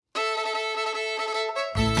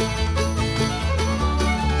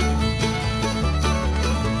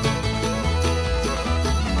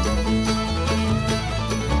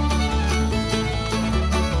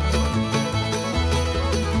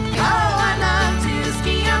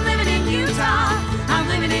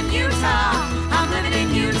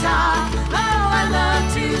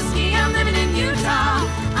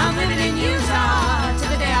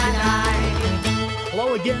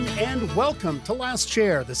welcome to Last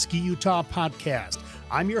Chair, the Ski Utah podcast.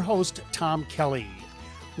 I'm your host, Tom Kelly.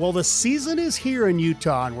 Well, the season is here in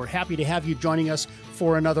Utah, and we're happy to have you joining us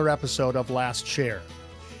for another episode of Last Chair.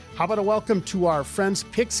 How about a welcome to our friends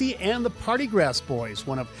Pixie and the Partygrass Boys,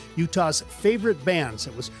 one of Utah's favorite bands.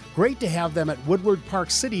 It was great to have them at Woodward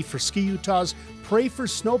Park City for Ski Utah's Pray for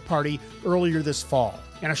Snow Party earlier this fall.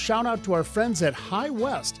 And a shout out to our friends at High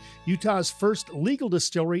West, Utah's first legal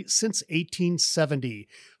distillery since 1870.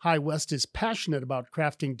 High West is passionate about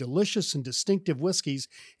crafting delicious and distinctive whiskeys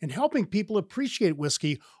and helping people appreciate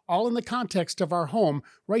whiskey, all in the context of our home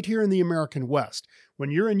right here in the American West.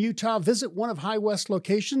 When you're in Utah, visit one of High West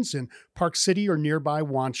locations in Park City or nearby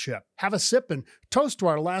Wanship. Have a sip and toast to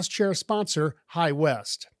our Last Chair sponsor, High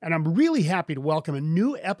West. And I'm really happy to welcome a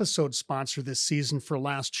new episode sponsor this season for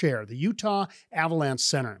Last Chair, the Utah Avalanche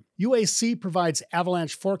Center. UAC provides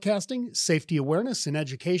avalanche forecasting, safety awareness, and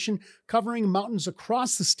education, covering mountains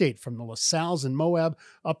across the state from the LaSalle's and Moab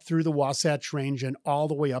up through the Wasatch Range and all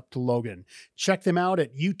the way up to Logan. Check them out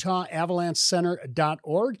at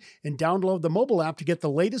utahavalanchecenter.org and download the mobile app to get the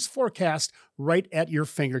latest forecast right at your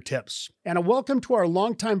fingertips. And a welcome to our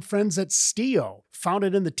longtime friends at Stio.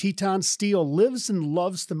 Founded in the Tetons, Stio lives and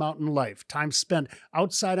loves the mountain life. Time spent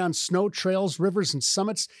outside on snow trails, rivers, and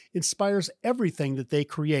summits inspires everything that they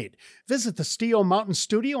create. Visit the Stio Mountain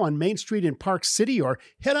Studio on Main Street in Park City or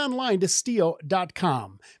head online to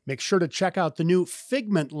stio.com. Make sure to check out the new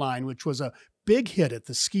Figment line, which was a big hit at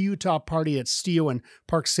the Ski Utah party at Stio in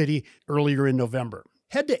Park City earlier in November.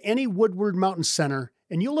 Head to any Woodward Mountain Center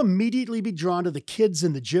and you'll immediately be drawn to the kids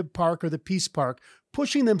in the Jib Park or the Peace Park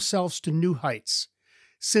pushing themselves to new heights.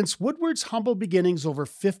 Since Woodward's humble beginnings over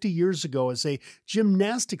 50 years ago as a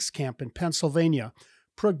gymnastics camp in Pennsylvania,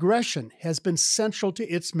 progression has been central to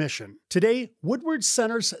its mission. Today, Woodward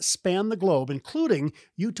centers span the globe, including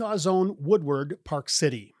Utah's own Woodward Park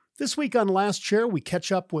City. This week on Last Chair, we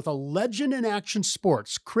catch up with a legend in action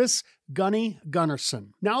sports, Gunny Gunnarson.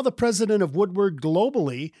 Now the president of Woodward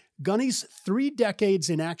globally, Gunny's 3 decades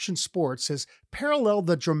in action sports has paralleled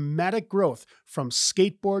the dramatic growth from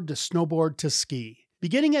skateboard to snowboard to ski.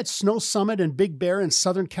 Beginning at Snow Summit and Big Bear in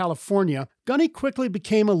Southern California, Gunny quickly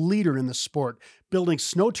became a leader in the sport, building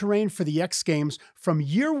snow terrain for the X Games from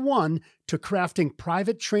year one to crafting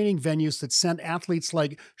private training venues that sent athletes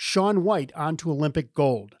like Shaun White onto Olympic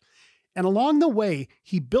gold. And along the way,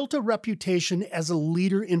 he built a reputation as a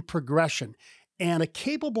leader in progression and a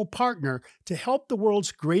capable partner to help the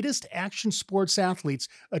world's greatest action sports athletes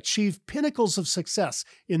achieve pinnacles of success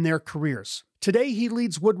in their careers. Today, he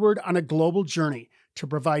leads Woodward on a global journey to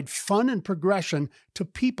provide fun and progression to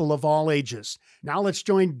people of all ages. Now let's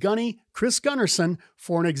join Gunny Gunnarson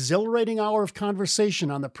for an exhilarating hour of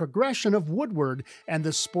conversation on the progression of Woodward and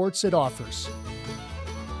the sports it offers.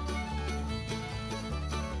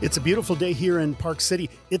 It's a beautiful day here in Park City.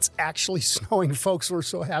 It's actually snowing, folks. We're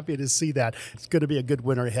so happy to see that. It's going to be a good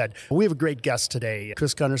winter ahead. We have a great guest today,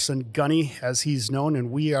 Gunnarson, Gunny, as he's known, and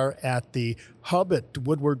we are at the hub at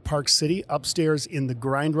Woodward Park City, upstairs in the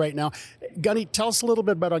grind right now. Gunny, tell us a little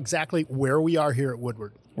bit about exactly where we are here at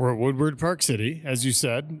Woodward. We're at Woodward Park City, as you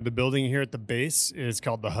said. The building here at the base is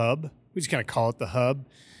called the hub. We just kind of call it the hub.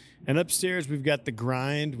 And upstairs, we've got the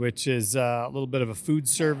grind, which is a little bit of a food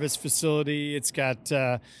service facility. It's got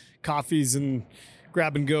coffees and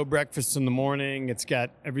grab-and-go breakfasts in the morning. It's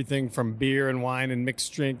got everything from beer and wine and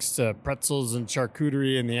mixed drinks to pretzels and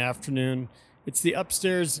charcuterie in the afternoon. It's the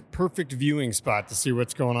upstairs perfect viewing spot to see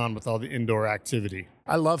what's going on with all the indoor activity.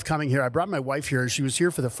 I love coming here. I brought my wife here. She was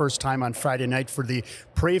here for the first time on Friday night for the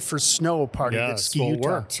Pray for Snow party that Ski Utah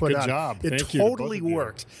worked. Good job. It totally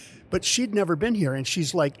worked. But she'd never been here, and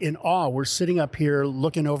she's like in awe. We're sitting up here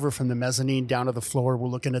looking over from the mezzanine down to the floor. We're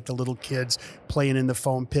looking at the little kids playing in the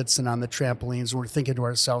foam pits and on the trampolines. And we're thinking to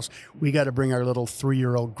ourselves, we got to bring our little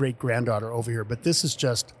 3-year-old great-granddaughter over here. But this is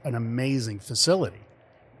just an amazing facility.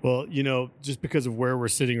 Well, just because of where we're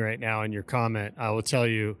sitting right now in your comment, I will tell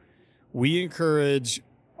you, we encourage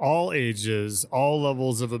all ages, all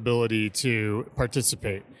levels of ability to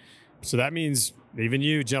participate. So that means even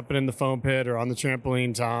you jumping in the foam pit or on the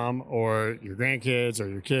trampoline, Tom, or your grandkids or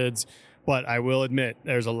your kids. But I will admit,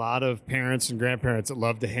 there's a lot of parents and grandparents that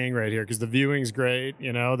love to hang right here because the viewing's great.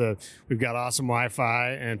 We've got awesome Wi-Fi,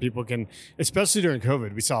 and people can, especially during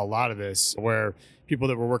COVID, we saw a lot of this where people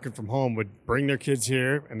that were working from home would bring their kids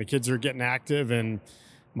here, and the kids are getting active, and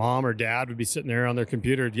mom or dad would be sitting there on their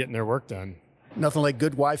computer getting their work done. Nothing like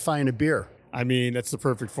good Wi-Fi and a beer. I mean, that's the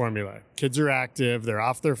perfect formula. Kids are active, they're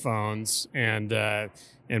off their phones, and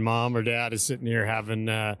mom or dad is sitting here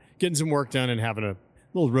getting some work done and having a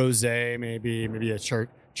little rosé, maybe a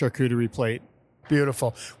charcuterie plate.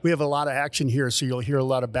 Beautiful. We have a lot of action here, so you'll hear a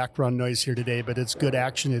lot of background noise here today, but it's good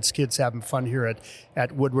action. It's kids having fun here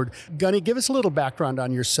at Woodward. Gunny, give us a little background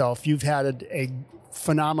on yourself. You've had a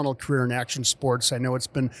phenomenal career in action sports. I know it's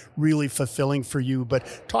been really fulfilling for you,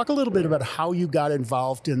 but talk a little bit about how you got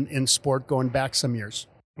involved in sport going back some years.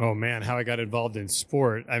 Oh man, how I got involved in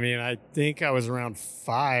sport. I mean, I think I was around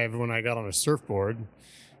 5 when I got on a surfboard.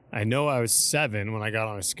 I know I was 7 when I got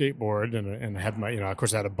on a skateboard and had my, of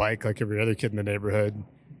course I had a bike like every other kid in the neighborhood.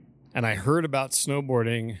 And I heard about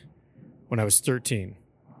snowboarding when I was 13.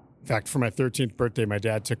 In fact, for my 13th birthday, my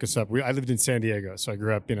dad took us up. I lived in San Diego, so I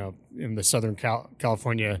grew up, in the Southern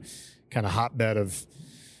California kind of hotbed of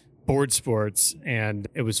board sports. And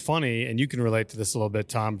it was funny, and you can relate to this a little bit,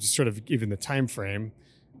 Tom, just sort of even the time frame.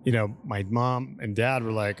 My mom and dad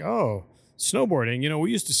were like, oh, snowboarding,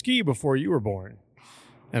 we used to ski before you were born.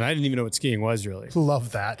 And I didn't even know what skiing was really.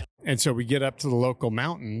 Love that. And so we get up to the local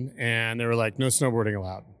mountain and they were like, no snowboarding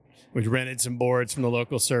allowed. We rented some boards from the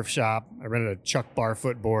local surf shop. I rented a Chuck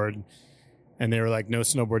Barfoot board and they were like, no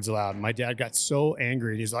snowboards allowed. And my dad got so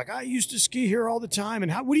angry. He's like, I used to ski here all the time.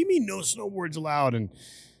 And what do you mean no snowboards allowed?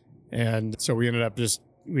 And so we ended up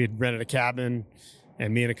we had rented a cabin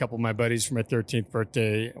and me and a couple of my buddies for my 13th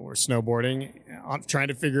birthday were snowboarding, trying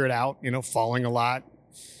to figure it out, falling a lot,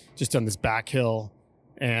 just on this back hill.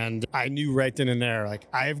 And I knew right then and there, like,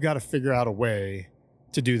 I've got to figure out a way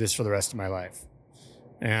to do this for the rest of my life.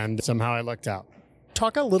 And somehow I lucked out.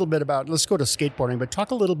 Talk a little bit about, let's go to skateboarding, but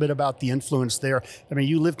talk a little bit about the influence there. I mean,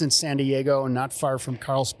 you lived in San Diego and not far from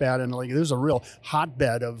Carlsbad, and there's a real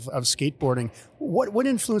hotbed of skateboarding. What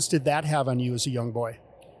influence did that have on you as a young boy?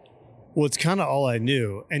 Well, it's kind of all I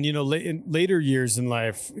knew. And, in later years in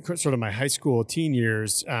life, sort of my high school, teen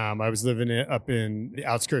years, I was living up in the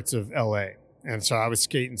outskirts of LA. And so I was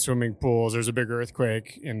skating swimming pools. There was a big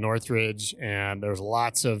earthquake in Northridge, and there was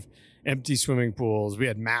lots of empty swimming pools. We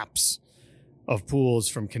had maps of pools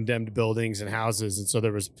from condemned buildings and houses. And so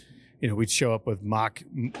there was, we'd show up with mock,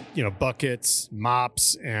 buckets,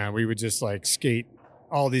 mops, and we would just like skate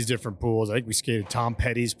all these different pools. I think we skated Tom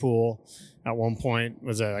Petty's pool at one point.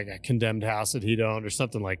 Was like a condemned house that he'd owned or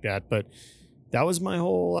something like that. But that was my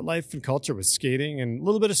whole life and culture, was skating and a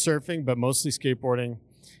little bit of surfing, but mostly skateboarding,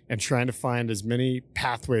 and trying to find as many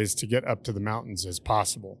pathways to get up to the mountains as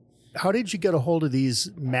possible. How did you get a hold of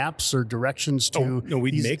these maps or directions to? Oh, no,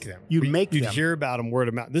 we'd make them. You'd hear about them word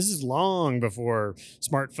of mouth. This is long before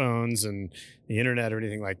smartphones and the internet or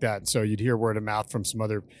anything like that. So you'd hear word of mouth from some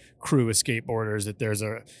other crew of skateboarders that there's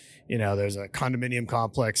a condominium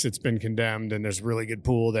complex that's been condemned and there's a really good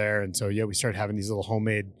pool there. And so, we started having these little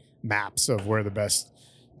homemade maps of where the best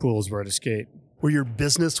pools were to skate. Were your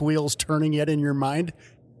business wheels turning yet in your mind?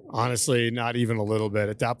 Honestly, not even a little bit.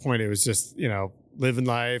 At that point, it was just, living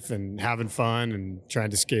life and having fun and trying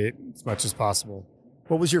to skate as much as possible.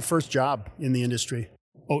 What was your first job in the industry?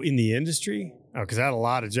 Oh, in the industry? Oh, because I had a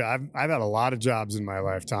lot of jobs. I've had a lot of jobs in my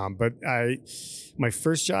life, Tom. But my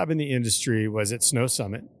first job in the industry was at Snow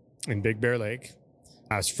Summit in Big Bear Lake.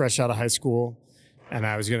 I was fresh out of high school, and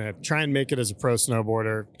I was going to try and make it as a pro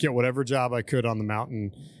snowboarder, get whatever job I could on the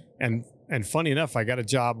mountain. And funny enough, I got a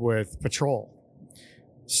job with Patrol.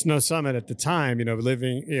 Snow Summit at the time,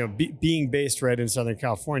 being based right in Southern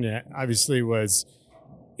California, obviously was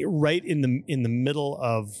right in the middle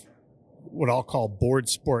of what I'll call board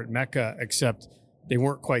sport mecca, except they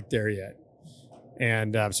weren't quite there yet.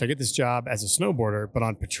 And so I get this job as a snowboarder, but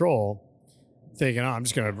on Patrol, thinking, I'm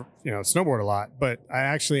just going to snowboard a lot. But I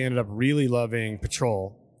actually ended up really loving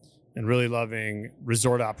Patrol and really loving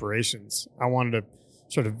resort operations. I wanted to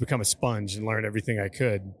sort of become a sponge and learn everything I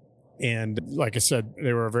could. And like I said,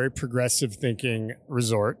 they were a very progressive thinking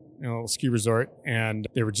resort, ski resort, and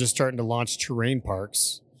they were just starting to launch terrain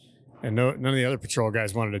parks. And none of the other Patrol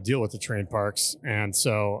guys wanted to deal with the terrain parks. And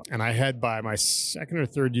I had by my second or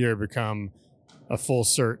third year become a full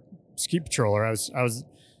cert ski patroller. I was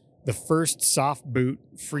the first soft boot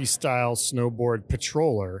freestyle snowboard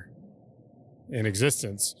patroller in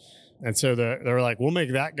existence. And so they were like, we'll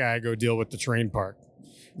make that guy go deal with the terrain park,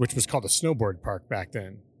 which was called a snowboard park back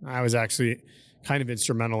then. I was actually kind of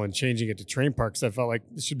instrumental in changing it to terrain parks. I felt like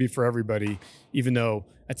this should be for everybody, even though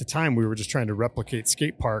at the time we were just trying to replicate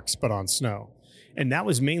skate parks, but on snow. And that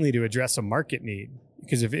was mainly to address a market need,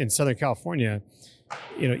 because if in Southern California,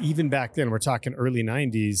 even back then, we're talking early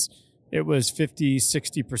 90s, it was 50,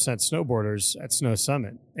 60% snowboarders at Snow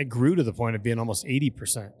Summit. It grew to the point of being almost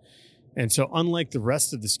 80%. And so unlike the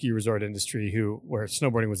rest of the ski resort industry, where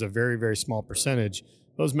snowboarding was a very, very small percentage,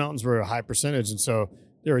 those mountains were a high percentage. And so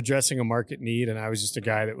they were addressing a market need, and I was just a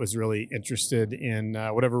guy that was really interested in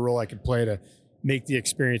whatever role I could play to make the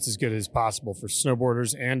experience as good as possible for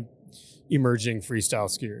snowboarders and emerging freestyle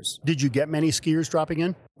skiers. Did you get many skiers dropping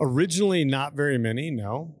in? Originally, not very many,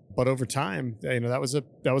 no. But over time, that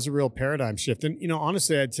was a real paradigm shift. And,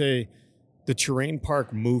 honestly, I'd say the terrain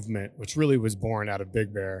park movement, which really was born out of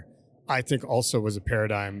Big Bear, I think also was a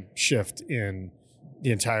paradigm shift in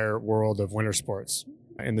the entire world of winter sports,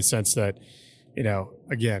 in the sense that,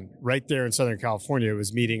 again, right there in Southern California, it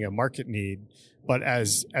was meeting a market need. But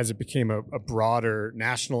as it became a broader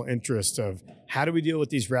national interest of how do we deal with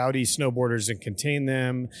these rowdy snowboarders and contain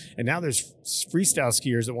them, and now there's freestyle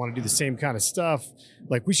skiers that want to do the same kind of stuff,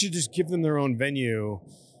 like we should just give them their own venue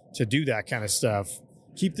to do that kind of stuff,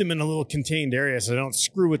 keep them in a little contained area so they don't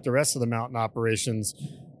screw with the rest of the mountain operations.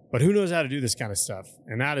 But who knows how to do this kind of stuff?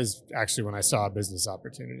 And that is actually when I saw a business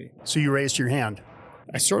opportunity. So you raised your hand.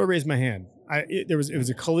 I sort of raised my hand. It was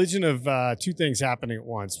a collision of two things happening at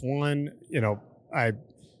once. One, I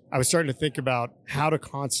was starting to think about how to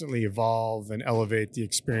constantly evolve and elevate the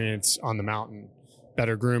experience on the mountain.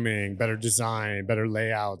 Better grooming, better design, better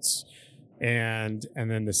layouts. And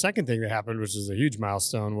then the second thing that happened, which was a huge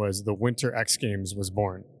milestone, was the Winter X Games was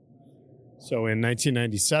born. So in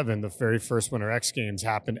 1997, the very first Winter X Games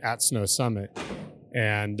happened at Snow Summit.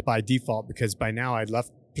 And by default, because by now I'd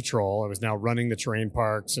left patrol, I was now running the terrain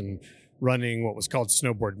parks and running what was called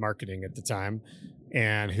snowboard marketing at the time.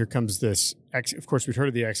 And here comes this of course, we'd heard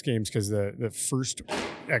of the X Games because the first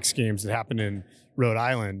X Games that happened in Rhode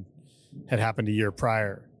Island had happened a year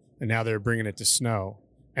prior. And now they're bringing it to snow.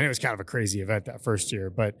 And it was kind of a crazy event that first year.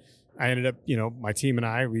 But I ended up, my team and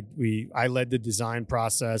I led the design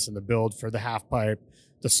process and the build for the half pipe,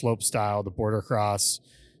 the slope style, the border cross,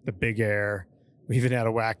 the big air. We even had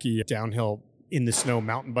a wacky downhill in the snow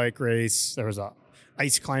mountain bike race. There was a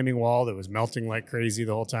ice climbing wall that was melting like crazy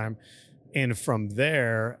the whole time. And from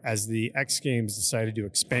there, as the X Games decided to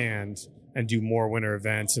expand and do more winter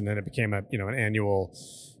events, and then it became an annual,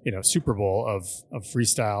 Super Bowl of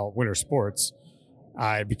freestyle winter sports,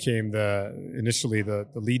 I became initially the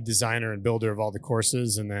lead designer and builder of all the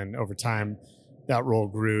courses. And then over time, that role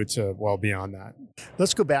grew to well beyond that.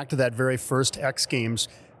 Let's go back to that very first X Games.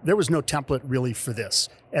 There was no template really for this.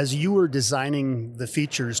 As you were designing the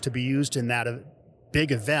features to be used in that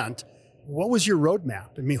big event, what was your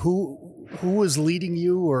roadmap? I mean, who was leading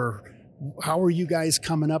you, or how were you guys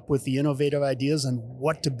coming up with the innovative ideas and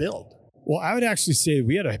what to build? Well, I would actually say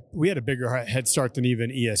we had a bigger head start than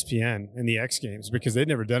even ESPN in the X Games, because they'd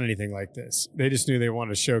never done anything like this. They just knew they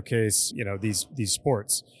wanted to showcase, these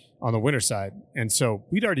sports on the winter side. And so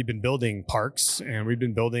we'd already been building parks, and we'd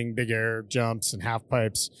been building big air jumps and half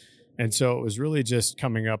pipes. And so it was really just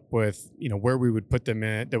coming up with, where we would put them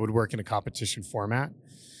in that would work in a competition format.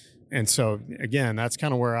 And so again, that's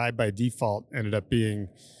kind of where I, by default, ended up being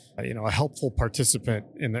a helpful participant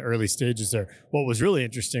in the early stages there. What was really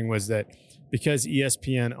interesting was that because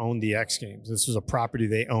ESPN owned the X Games, this was a property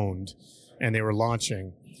they owned and they were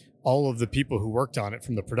launching, all of the people who worked on it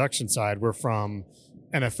from the production side were from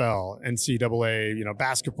NFL, NCAA,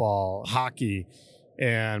 basketball, hockey.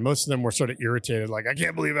 And most of them were sort of irritated, like, I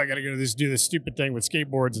can't believe I got to do this stupid thing with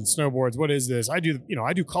skateboards and snowboards. What is this? I do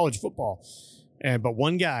college football. But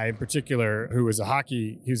one guy in particular who was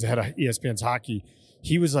he was the head of ESPN's hockey.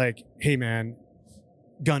 He was like, hey man,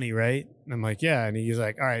 Gunny, right? And I'm like, yeah. And he's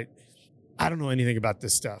like, all right, I don't know anything about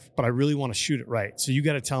this stuff, but I really want to shoot it right. So you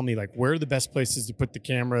got to tell me, like, where are the best places to put the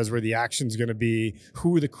cameras, where the action's going to be,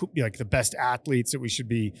 who are the best athletes that we should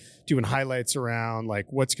be doing highlights around, like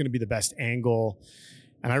what's going to be the best angle.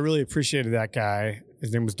 And I really appreciated that guy.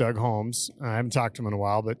 His name was Doug Holmes. I haven't talked to him in a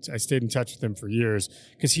while, but I stayed in touch with him for years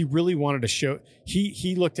because he really wanted to show,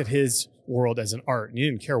 he looked at his world as an art, and he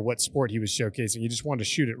didn't care what sport he was showcasing. He just wanted to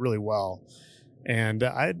shoot it really well. And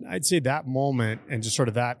I'd say that moment and just sort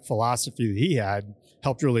of that philosophy that he had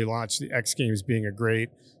helped really launch the X Games being a great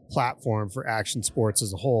platform for action sports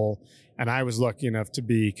as a whole. And I was lucky enough to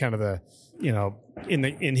be kind of the,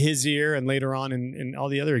 in his ear and later on in all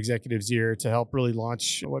the other executives' ear to help really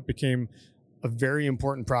launch what became a very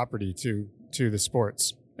important property to the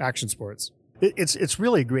sports, action sports. It's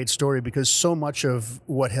really a great story because so much of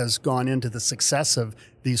what has gone into the success of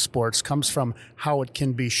these sports comes from how it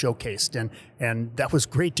can be showcased. And that was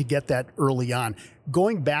great to get that early on.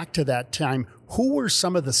 Going back to that time, who were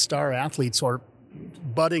some of the star athletes, or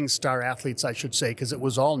budding star athletes, I should say, because it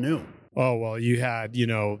was all new? Oh, well, you had,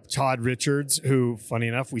 Todd Richards, who, funny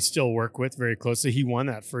enough, we still work with very closely. He won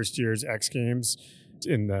that first year's X Games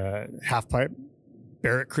in the half pipe.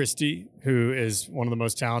 Barrett Christie, who is one of the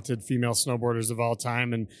most talented female snowboarders of all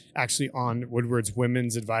time and actually on Woodward's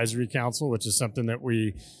Women's Advisory Council, which is something that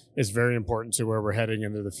is very important to where we're heading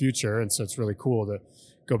into the future. And so it's really cool to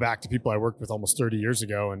go back to people I worked with almost 30 years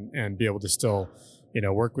ago and be able to still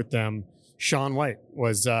work with them. Shaun White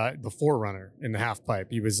was the forerunner in the half pipe.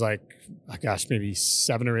 He was like, maybe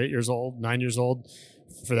 7 or 8 years old, 9 years old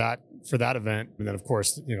for that event. And then of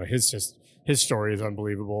course, his story is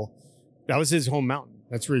unbelievable. That was his home mountain.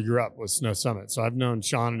 That's where he grew up, was Snow Summit. So I've known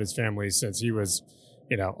Shaun and his family since he was,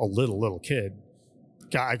 a little kid.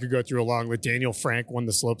 I could go through along with Daniel Frank, won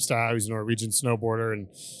the slopestyle. He's a Norwegian snowboarder. And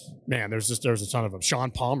man, there's a ton of them.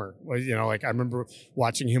 Sean Palmer, I remember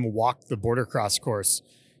watching him walk the border cross course,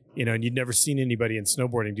 and you'd never seen anybody in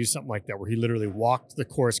snowboarding do something like that, where he literally walked the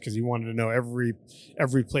course because he wanted to know every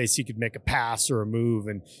place he could make a pass or a move.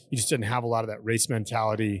 And he just didn't have a lot of that race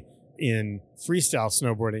mentality in freestyle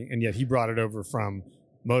snowboarding. And yet he brought it over from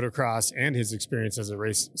motocross and his experience as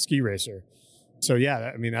a ski racer. So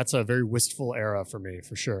yeah, that's a very wistful era for me,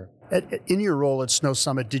 for sure. In your role at Snow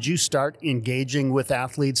Summit, did you start engaging with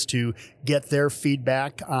athletes to get their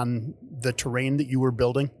feedback on the terrain that you were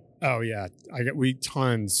building? Oh yeah,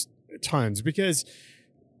 tons, because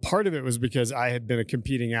part of it was because I had been a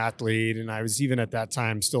competing athlete, and I was even at that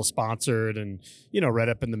time still sponsored and, right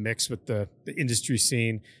up in the mix with the industry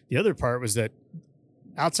scene. The other part was that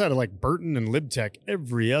outside of like Burton and LibTech,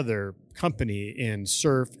 every other company in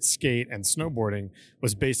surf, skate, and snowboarding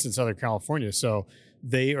was based in Southern California. So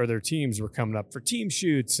they or their teams were coming up for team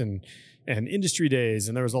shoots and industry days,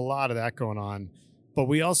 and there was a lot of that going on. But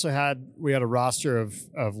we also had a roster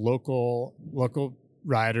of local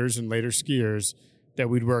riders and later skiers that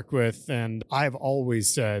we'd work with. And I've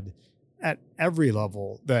always said at every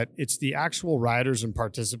level that it's the actual riders and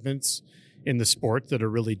participants in the sport that are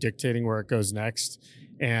really dictating where it goes next.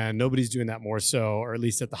 And nobody's doing that more so, or at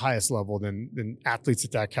least at the highest level, than athletes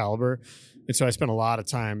at that caliber. And so I spent a lot of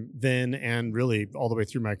time then and really all the way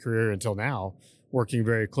through my career until now working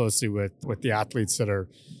very closely with the athletes that are,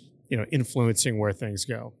 influencing where things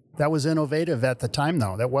go. That was innovative at the time,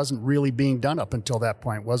 though. That wasn't really being done up until that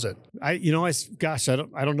point, was it? I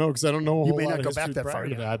don't know, because I don't know a whole you may lot not of go back that far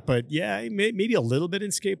to that. But yeah, maybe a little bit in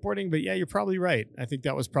skateboarding. But yeah, you're probably right. I think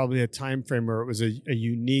that was probably a time frame where it was a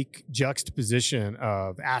unique juxtaposition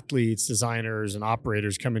of athletes, designers, and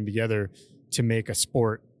operators coming together to make a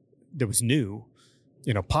sport that was new,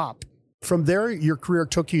 pop. From there, your career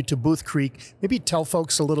took you to Booth Creek. Maybe tell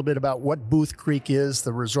folks a little bit about what Booth Creek is,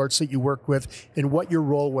 the resorts that you work with, and what your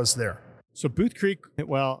role was there. So Booth Creek,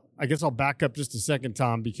 well, I guess I'll back up just a second,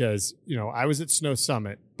 Tom, because, I was at Snow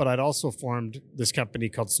Summit, but I'd also formed this company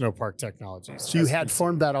called Snow Park Technologies. So you had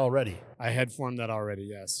formed that already? I had formed that already,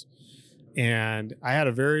 yes. And I had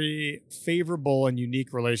a very favorable and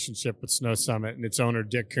unique relationship with Snow Summit and its owner,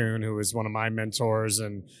 Dick Kuhn, who was one of my mentors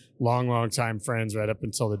and long time friends right up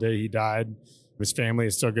until the day he died. His family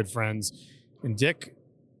is still good friends. And Dick,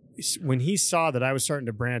 when he saw that I was starting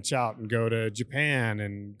to branch out and go to Japan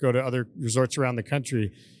and go to other resorts around the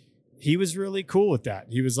country, he was really cool with that.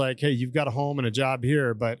 He was like, hey, you've got a home and a job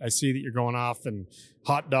here, but I see that you're going off and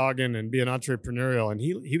hot dogging and being entrepreneurial. And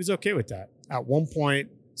he was okay with that. At one point,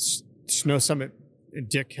 Snow Summit and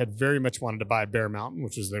Dick had very much wanted to buy Bear Mountain,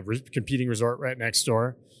 which was the competing resort right next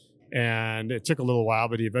door. And it took a little while,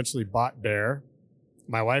 but he eventually bought Bear.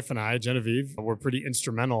 My wife and I, Genevieve, were pretty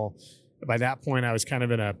instrumental. By that point, I was kind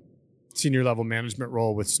of in a senior level management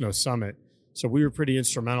role with Snow Summit. So we were pretty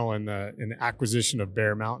instrumental in the acquisition of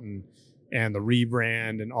Bear Mountain and the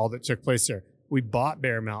rebrand and all that took place there. We bought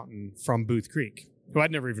Bear Mountain from Booth Creek, who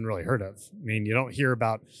I'd never even really heard of. I mean, you don't hear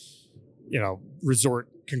about, resort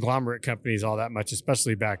conglomerate companies all that much,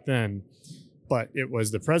 especially back then. But it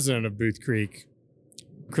was the president of Booth Creek,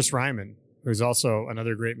 Chris Ryman, who's also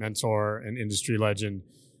another great mentor and industry legend,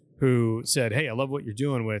 who said, hey, I love what you're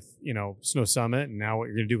doing with, Snow Summit and now what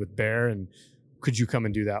you're going to do with Bear. And could you come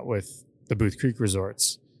and do that with the Booth Creek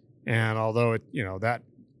resorts? And although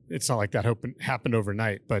it's not like that happened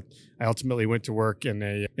overnight, but I ultimately went to work in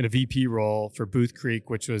a VP role for Booth Creek,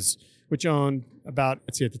 which owned about,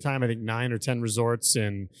 at the time, I think 9 or 10 resorts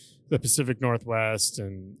in the Pacific Northwest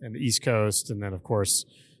and the East Coast. And then of course,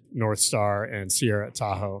 North Star and Sierra at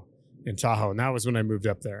Tahoe. And that was when I moved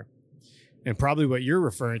up there. And probably what you're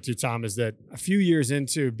referring to, Tom, is that a few years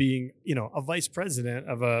into being, a vice president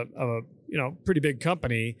of a pretty big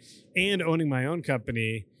company and owning my own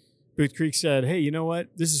company, Booth Creek said, hey, you know what?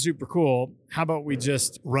 This is super cool. How about we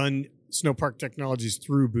just run Snow Park Technologies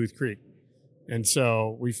through Booth Creek? And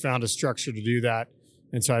so we found a structure to do that.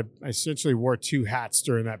 And so I essentially wore 2 hats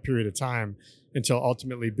during that period of time until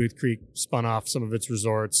ultimately Booth Creek spun off some of its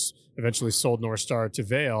resorts, eventually sold North Star to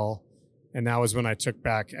Vail. And that was when I took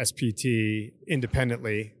back SPT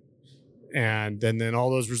independently. And then all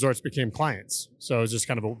those resorts became clients. So it was just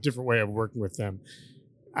kind of a different way of working with them.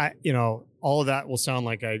 All of that will sound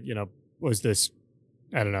like I was this,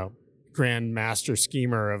 I don't know, grand master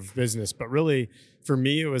schemer of business. But really, for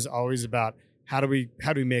me, it was always about how do we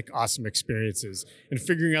make awesome experiences, and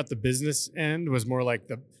figuring out the business end was more like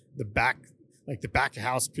the back of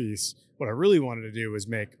house piece. What I really wanted to do was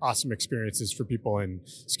make awesome experiences for people in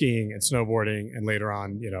skiing and snowboarding, and later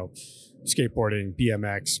on, skateboarding,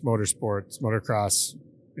 BMX, motorsports, motocross,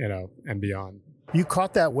 and beyond. You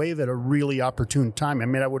caught that wave at a really opportune time. I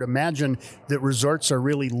mean, I would imagine that resorts are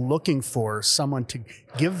really looking for someone to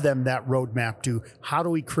give them that roadmap to how do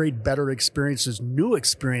we create better experiences, new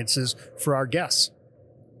experiences for our guests.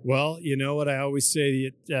 Well, you know what I always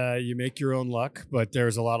say, you make your own luck, but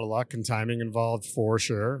there's a lot of luck and timing involved for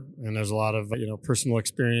sure. And there's a lot of, personal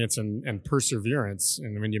experience and perseverance.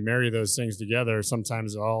 And when you marry those things together,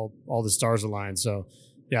 sometimes all the stars align. So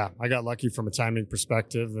yeah, I got lucky from a timing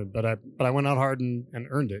perspective, but I went out hard and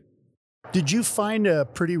earned it. Did you find a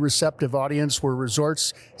pretty receptive audience? Were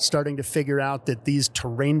resorts starting to figure out that these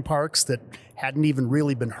terrain parks that hadn't even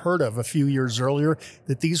really been heard of a few years earlier,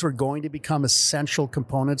 that these were going to become essential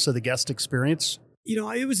components of the guest experience?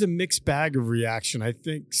 It was a mixed bag of reaction. I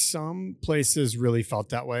think some places really felt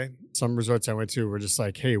that way. Some resorts I went to were just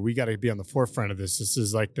like, hey, we got to be on the forefront of this. This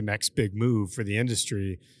is like the next big move for the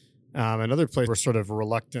industry. Another place we're sort of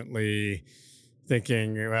reluctantly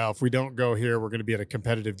thinking, well, if we don't go here, we're going to be at a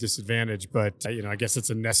competitive disadvantage. But, I guess it's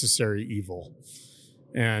a necessary evil.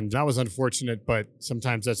 And that was unfortunate, but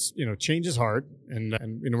sometimes that's, change is hard. And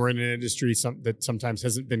we're in an industry that sometimes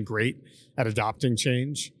hasn't been great at adopting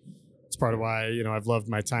change. It's part of why, I've loved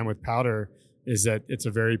my time with Powder, is that it's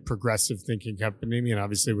a very progressive thinking company. And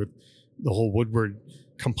obviously with the whole Woodward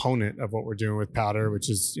component of what we're doing with Powder, which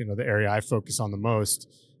is, the area I focus on the most,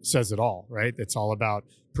 says it all, right? It's all about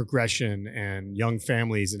progression and young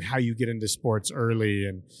families and how you get into sports early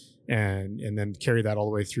and then carry that all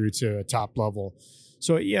the way through to a top level.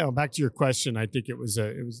 So yeah, back to your question, I think it was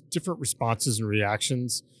different responses and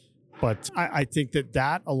reactions, but I think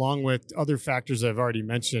that along with other factors I've already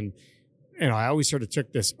mentioned, I always sort of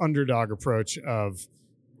took this underdog approach of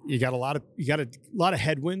you got a lot of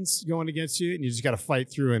headwinds going against you, and you just got to fight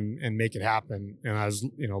through and make it happen. And I was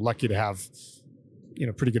lucky to have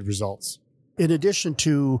pretty good results. In addition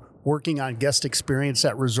to working on guest experience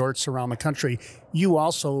at resorts around the country, you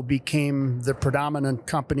also became the predominant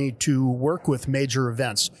company to work with major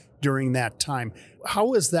events during that time. How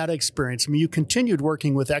was that experience? I mean, you continued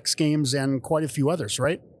working with X Games and quite a few others,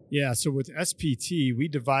 right? Yeah, so with SPT, we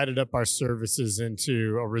divided up our services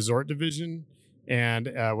into a resort division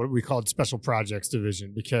and what we called special projects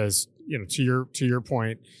division, because, to your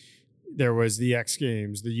point, there was the X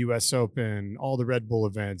Games, the US Open, all the Red Bull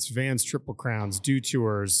events, Vans Triple Crowns, Dew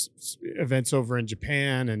Tours, events over in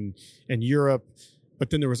Japan and Europe. But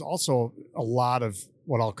then there was also a lot of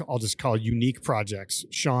what I'll just call unique projects.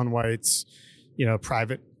 Shaun White's,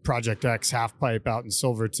 private Project X half pipe out in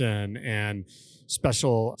Silverton, and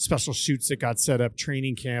special shoots that got set up,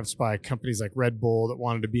 training camps by companies like Red Bull that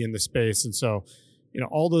wanted to be in the space. And so,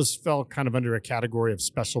 all those fell kind of under a category of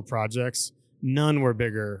special projects. None were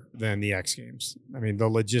bigger than the X Games. I mean, the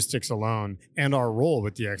logistics alone and our role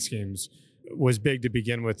with the X Games was big to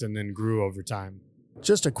begin with and then grew over time.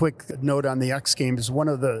 Just a quick note on the X Games.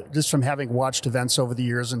 Just from having watched events over the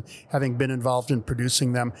years and having been involved in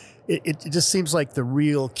producing them, it just seems like the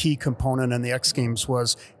real key component in the X Games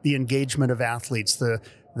was the engagement of athletes, the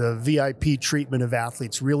VIP treatment of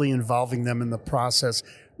athletes, really involving them in the process.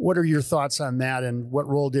 What are your thoughts on that, and what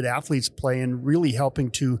role did athletes play in really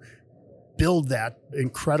helping to build that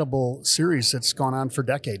incredible series that's gone on for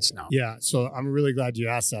decades now? Yeah, so I'm really glad you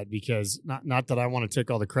asked that, because not that I want to take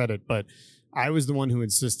all the credit, but I was the one who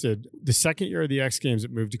insisted. The second year of the X Games,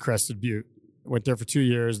 it moved to Crested Butte. Went there for 2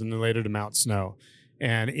 years, and then later to Mount Snow.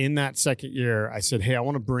 And in that second year, I said, hey, I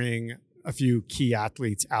want to bring a few key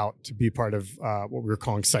athletes out to be part of what we were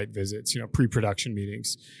calling site visits, pre-production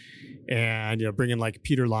meetings. And, bring in like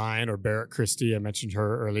Peter Line or Barrett Christie, I mentioned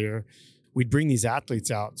her earlier. We'd bring these athletes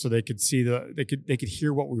out so they could see they could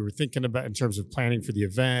hear what we were thinking about in terms of planning for the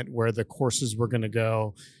event, where the courses were going to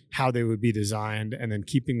go, how they would be designed, and then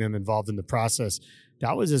keeping them involved in the process.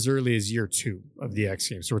 That was as early as year 2 of the X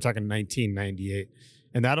Games. So we're talking 1998.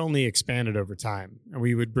 And that only expanded over time. And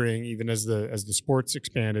we would bring, even as the sports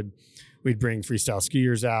expanded, we'd bring freestyle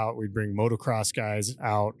skiers out, we'd bring motocross guys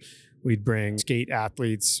out, we'd bring skate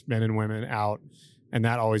athletes, men and women, out. And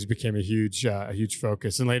that always became a huge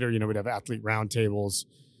focus. And later, we'd have athlete roundtables.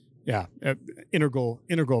 Yeah,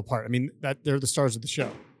 integral part. I mean, they're the stars of the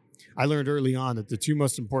show. I learned early on that the two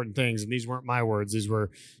most important things, and these weren't my words, these were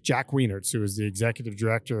Jack Wienert's, who was the executive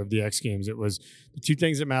director of the X Games. It was the two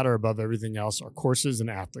things that matter above everything else are courses and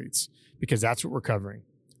athletes, because that's what we're covering.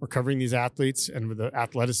 we're covering these athletes and with the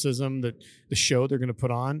athleticism, that the show they're going to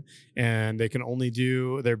put on, and they can only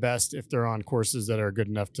do their best if they're on courses that are good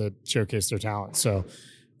enough to showcase their talent. So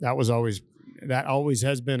that always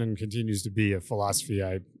has been and continues to be a philosophy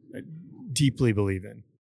I deeply believe in.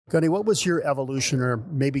 Gunny, what was your evolution or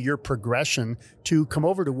maybe your progression to come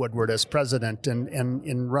over to Woodward as president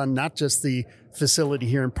and run not just the facility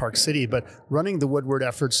here in Park City, but running the Woodward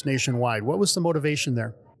efforts nationwide? What was the motivation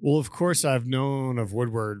there? Well, of course, I've known of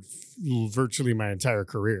Woodward virtually my entire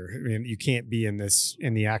career. I mean, you can't be in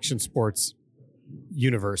the action sports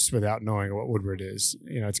universe without knowing what Woodward is.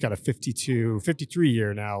 It's got a 53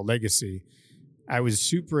 year now legacy. I was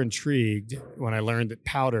super intrigued when I learned that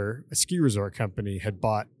Powder, a ski resort company, had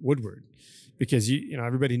bought Woodward, because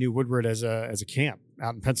everybody knew Woodward as a camp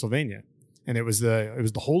out in Pennsylvania, and it was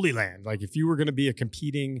the Holy Land. Like, if you were going to be a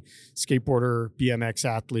competing skateboarder, BMX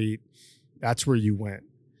athlete, that's where you went.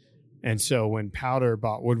 And so when Powder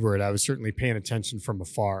bought Woodward, I was certainly paying attention from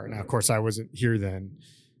afar. Now, of course, I wasn't here then.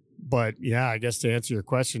 But yeah, I guess to answer your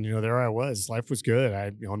question, there I was. Life was good.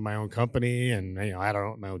 I owned my own company, and I had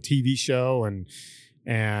my own TV show,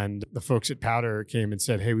 and the folks at Powder came and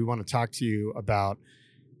said, "Hey, we want to talk to you about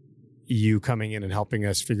you coming in and helping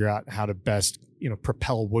us figure out how to best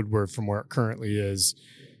propel Woodward from where it currently is."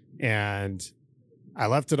 And I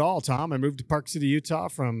left it all, Tom. I moved to Park City, Utah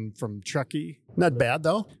from Truckee. Not bad,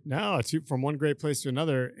 though. No, it's from one great place to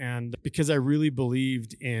another. And because I really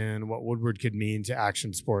believed in what Woodward could mean to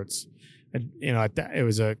action sports. And, it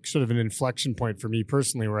was a sort of an inflection point for me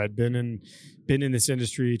personally, where I'd been in this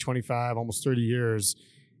industry 25, almost 30 years.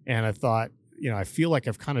 And I thought, I feel like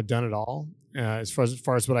I've kind of done it all as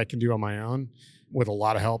far as what I can do on my own, with a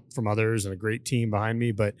lot of help from others and a great team behind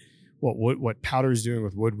me. But what Powder's doing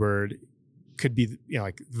with Woodward could be,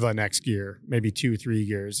 like the next gear, maybe 2-3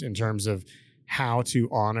 years, in terms of how to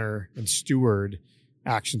honor and steward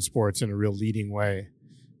action sports in a real leading way.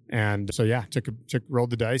 And so, yeah,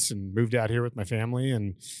 rolled the dice and moved out here with my family,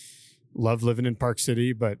 and love living in Park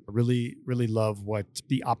City, but really, really love what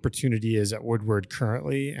the opportunity is at Woodward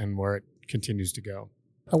currently and where it continues to go.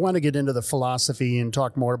 I want to get into the philosophy and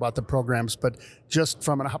talk more about the programs, but just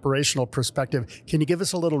from an operational perspective, can you give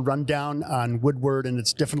us a little rundown on Woodward and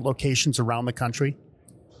its different locations around the country?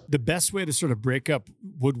 The best way to sort of break up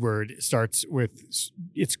Woodward starts with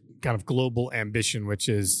its kind of global ambition, which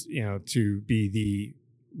is, to be the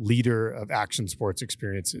leader of action sports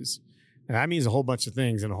experiences. And that means a whole bunch of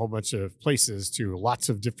things in a whole bunch of places to lots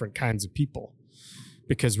of different kinds of people,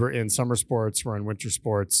 because we're in summer sports, we're in winter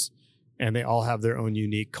sports, and they all have their own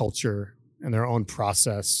unique culture and their own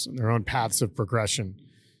process and their own paths of progression.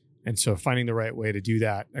 And so finding the right way to do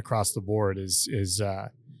that across the board is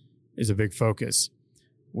a big focus.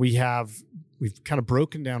 We've kind of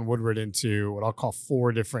broken down Woodward into what I'll call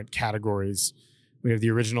 4 different categories. We have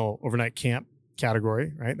the original overnight camp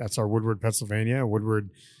category, right? That's our Woodward, Pennsylvania,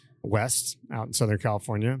 Woodward West out in Southern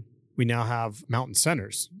California. We now have mountain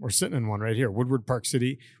centers. We're sitting in one right here, Woodward Park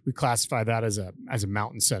City. We classify that as a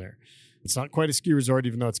mountain center. It's not quite a ski resort,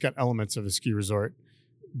 even though it's got elements of a ski resort,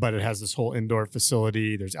 but it has this whole indoor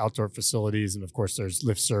facility. There's outdoor facilities, and of course, there's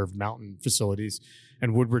lift served mountain facilities.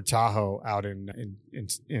 And Woodward Tahoe out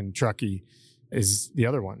in Truckee is the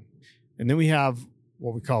other one. And then we have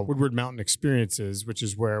what we call Woodward Mountain Experiences, which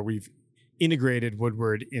is where we've integrated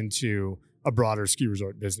Woodward into a broader ski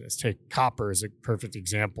resort business. Take Copper as a perfect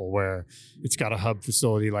example, where it's got a hub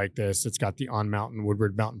facility like this. It's got the on-mountain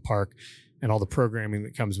Woodward Mountain Park and all the programming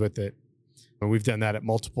that comes with it. And we've done that at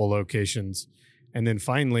multiple locations. And then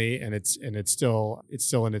finally, and it's still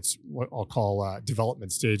in its what I'll call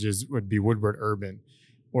development stages, would be Woodward Urban,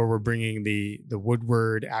 where we're bringing the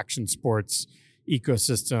Woodward action sports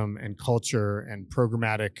ecosystem and culture and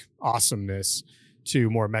programmatic awesomeness to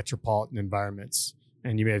more metropolitan environments.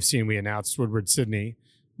 And you may have seen we announced Woodward Sydney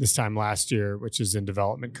this time last year, which is in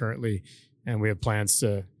development currently, and we have plans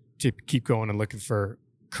to keep going and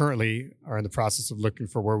currently are in the process of looking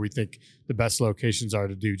for where we think the best locations are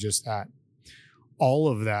to do just that. All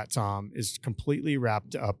of that, Tom, is completely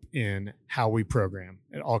wrapped up in how we program.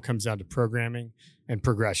 It all comes down to programming and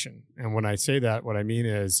progression. And when I say that, what I mean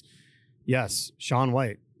is, yes, Shaun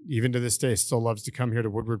White, even to this day, still loves to come here to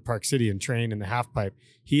Woodward Park City and train in the half pipe.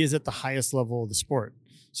 He is at the highest level of the sport.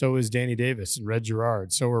 So is Danny Davis and Red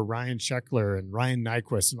Gerard. So are Ryan Scheckler and Ryan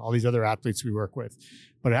Nyquist and all these other athletes we work with.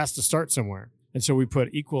 But it has to start somewhere. And so we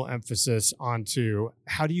put equal emphasis onto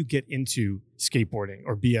how do you get into skateboarding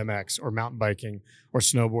or BMX or mountain biking or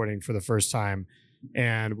snowboarding for the first time.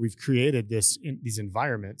 And we've created these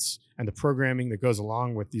environments and the programming that goes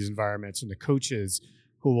along with these environments and the coaches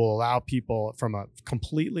who will allow people from a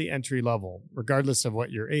completely entry level, regardless of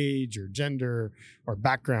what your age or gender or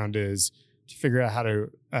background is, to figure out how to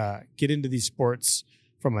get into these sports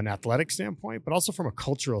from an athletic standpoint, but also from a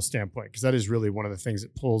cultural standpoint, because that is really one of the things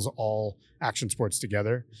that pulls all action sports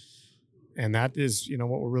together. And that is,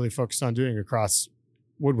 what we're really focused on doing across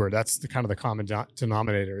Woodward. That's the kind of the common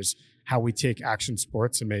denominator, is how we take action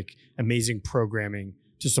sports and make amazing programming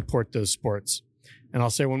to support those sports. And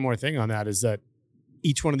I'll say one more thing on that, is that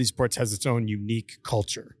each one of these sports has its own unique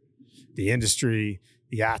culture. The industry,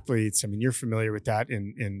 the athletes, you're familiar with that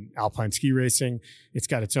in alpine ski racing. It's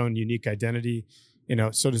got its own unique identity.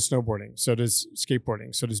 So does snowboarding, so does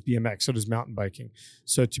skateboarding, so does BMX, so does mountain biking.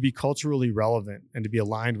 So to be culturally relevant and to be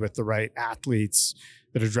aligned with the right athletes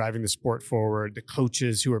that are driving the sport forward, the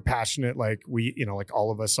coaches who are passionate like like all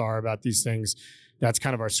of us are about these things, that's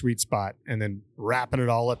kind of our sweet spot. And then wrapping it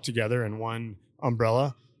all up together in one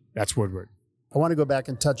umbrella, that's Woodward. I want to go back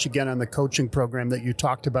and touch again on the coaching program that you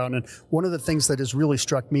talked about. And one of the things that has really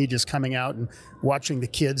struck me just coming out and watching the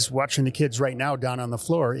kids right now down on the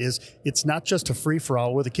floor is it's not just a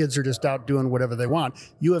free-for-all where the kids are just out doing whatever they want.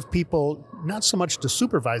 You have people not so much to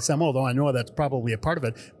supervise them, although I know that's probably a part of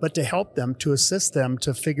it, but to help them, to assist them,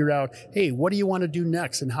 to figure out, hey, what do you want to do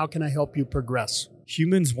next and how can I help you progress?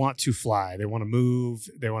 Humans want to fly. They want to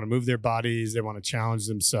move their bodies. They want to challenge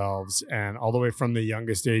themselves, and all the way from the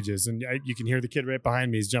youngest ages. And you can hear the kid right behind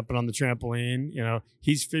me. He's jumping on the trampoline.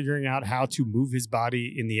 He's figuring out how to move his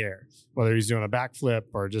body in the air, whether he's doing a backflip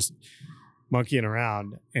or just monkeying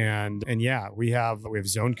around. And yeah, we have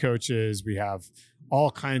zone coaches. We have all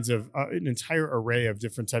kinds of an entire array of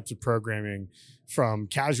different types of programming, from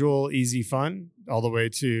casual, easy fun, all the way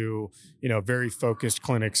to, very focused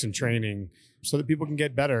clinics and training, so that people can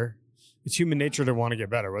get better. It's human nature to want to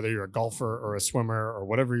get better, whether you're a golfer or a swimmer or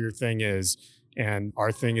whatever your thing is. And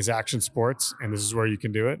our thing is action sports, and this is where you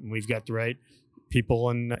can do it. And we've got the right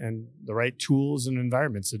people and the right tools and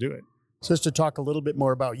environments to do it. So just to talk a little bit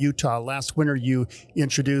more about Utah, last winter you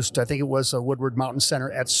introduced, I think it was a Woodward Mountain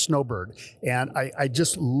Center at Snowboard. And I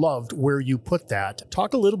just loved where you put that.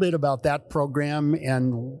 Talk a little bit about that program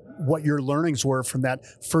and what your learnings were from that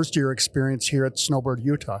first year experience here at Snowboard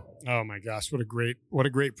Utah. Oh my gosh, what a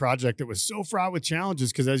great project. It was so fraught with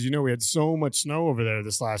challenges because, as you know, we had so much snow over there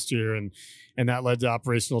this last year, and that led to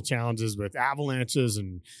operational challenges with avalanches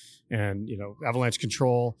and avalanche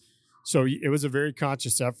control. So it was a very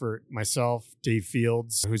conscious effort. Myself, Dave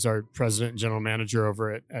Fields, who's our president and general manager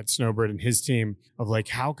over at Snowbird, and his team, of like,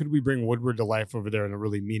 how could we bring Woodward to life over there in a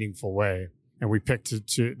really meaningful way? And we picked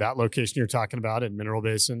to that location you're talking about in Mineral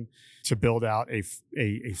Basin to build out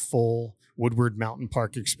a full Woodward Mountain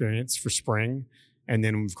Park experience for spring. And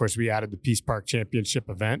then, of course, we added the Peace Park Championship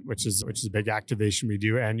event, which is a big activation we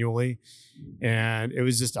do annually. And it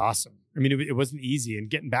was just awesome. It wasn't easy. And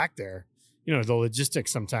getting back there, the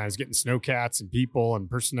logistics sometimes, getting snowcats and people and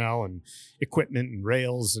personnel and equipment and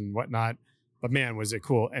rails and whatnot. But man, was it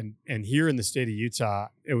cool. And here in the state of Utah,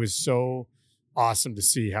 it was so awesome to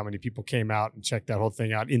see how many people came out and checked that whole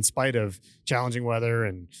thing out in spite of challenging weather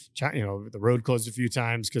and, the road closed a few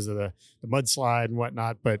times because of the mudslide and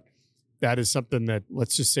whatnot. But that is something that,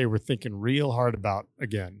 let's just say, we're thinking real hard about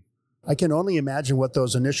again. I can only imagine what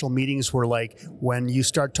those initial meetings were like when you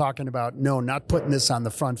start talking about, no, not putting this on the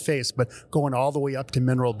front face, but going all the way up to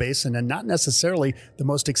Mineral Basin, and not necessarily the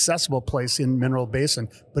most accessible place in Mineral Basin,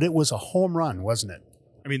 but it was a home run, wasn't it?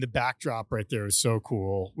 The backdrop right there is so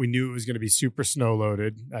cool. We knew it was going to be super snow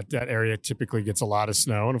loaded. That area typically gets a lot of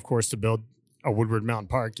snow. And of course, to build a Woodward Mountain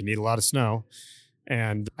Park, you need a lot of snow.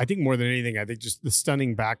 And I think more than anything, just the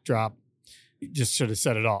stunning backdrop just should have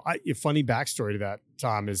said it all. A funny backstory to that,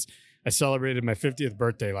 Tom, is I celebrated my 50th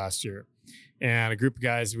birthday last year, and a group of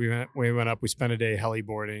guys, we went up, we spent a day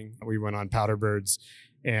heliboarding. We went on powder birds,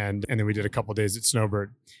 and then we did a couple of days at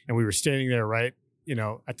Snowbird, and we were standing there right,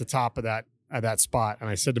 at the top of that spot. And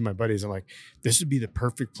I said to my buddies, I'm like, this would be the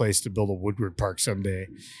perfect place to build a Woodward Park someday.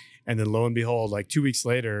 And then lo and behold, like 2 weeks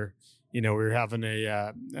later, we were having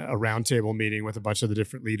a roundtable meeting with a bunch of the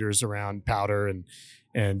different leaders around powder,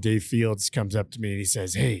 and Dave Fields comes up to me and he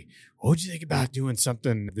says, hey, what would you think about doing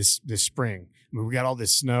something this spring? We got all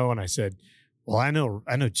this snow. And I said, well, I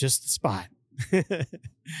know just the spot.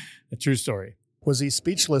 A true story. Was he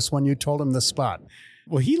speechless when you told him the spot?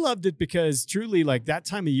 Well, he loved it because truly, like that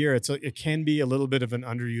time of year, it can be a little bit of an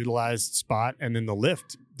underutilized spot. And then the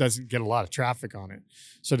lift doesn't get a lot of traffic on it.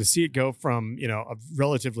 So to see it go from, a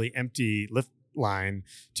relatively empty lift line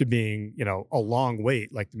to being, a long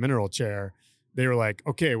wait, like the mineral chair, they were like,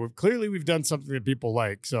 okay, we've done something that people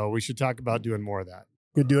like, so we should talk about doing more of that.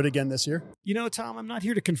 You'll do it again this year? Tom, I'm not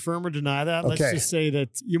here to confirm or deny that. Let's Okay. just say that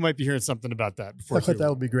you might be hearing something about that before. I thought that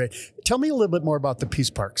would be great. Tell me a little bit more about the Peace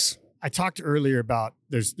Parks. I talked earlier about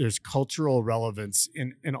there's cultural relevance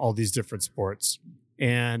in all these different sports.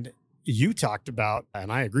 And you talked about,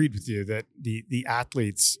 and I agreed with you, that the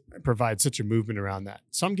athletes provide such a movement around that.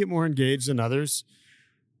 Some get more engaged than others,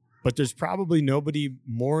 but there's probably nobody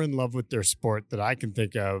more in love with their sport that I can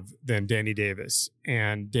think of than Danny Davis.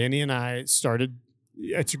 And Danny and I started,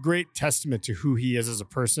 it's a great testament to who he is as a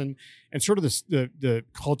person and sort of the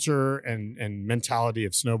culture and mentality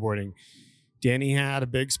of snowboarding. Danny had a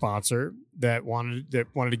big sponsor that wanted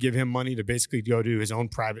to give him money to basically go do his own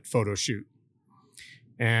private photo shoot.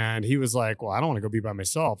 And he was like, well, I don't want to go be by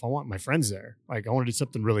myself. I want my friends there. Like, I want to do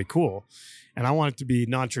something really cool. And I want it to be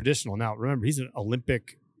non-traditional. Now, remember, he's an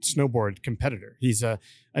Olympic snowboard competitor. He's an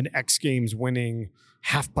X Games winning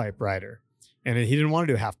half pipe rider. And he didn't want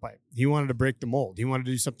to do a half pipe. He wanted to break the mold. He wanted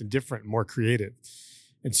to do something different and more creative.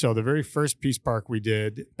 And so the very first Peace Park we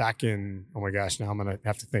did back in, oh my gosh, now I'm going to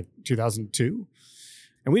have to think, 2002.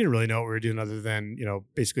 And we didn't really know what we were doing other than,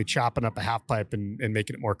 basically chopping up a half pipe and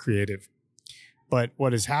making it more creative. But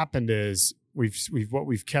what has happened is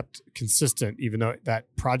we've kept consistent, even though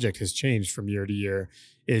that project has changed from year to year,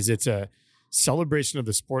 is it's a celebration of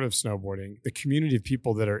the sport of snowboarding, the community of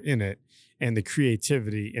people that are in it, and the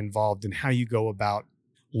creativity involved in how you go about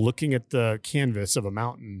looking at the canvas of a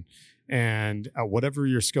mountain and whatever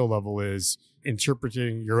your skill level is,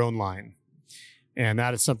 interpreting your own line. And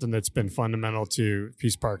that is something that's been fundamental to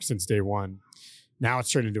Peace Park since day one. Now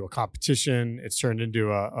it's turned into a competition. It's turned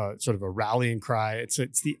into a sort of a rallying cry. It's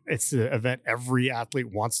the event every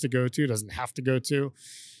athlete wants to go to, doesn't have to go to.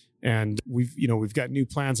 And we've got new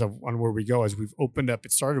plans on where we go as we've opened up.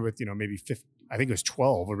 It started with, maybe 50, I think it was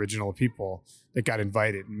 12 original people that got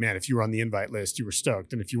invited. And man, if you were on the invite list, you were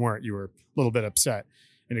stoked. And if you weren't, you were a little bit upset.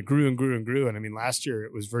 And it grew and grew and grew. And I mean, last year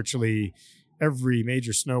it was virtually every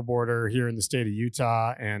major snowboarder here in the state of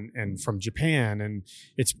Utah and from Japan. And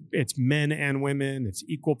it's men and women, it's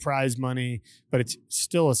equal prize money, but it's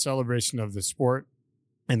still a celebration of the sport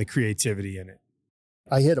and the creativity in it.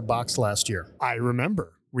 I hit a box last year. I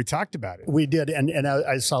remember. We talked about it. We did. And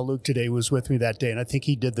I saw Luke today was with me that day. And I think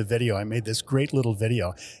he did the video. I made this great little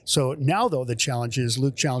video. So now, though, the challenge is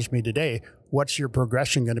Luke challenged me today. What's your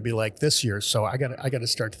progression going to be like this year? So I got to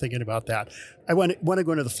start thinking about that. I want to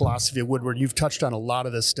go into the philosophy of Woodward. You've touched on a lot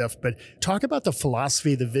of this stuff, but talk about the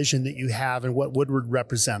philosophy, the vision that you have and what Woodward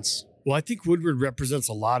represents. Well, I think Woodward represents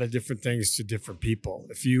a lot of different things to different people.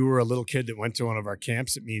 If you were a little kid that went to one of our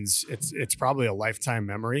camps, it means it's probably a lifetime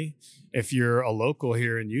memory. If you're a local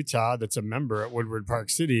here in Utah that's a member at Woodward Park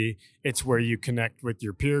City, it's where you connect with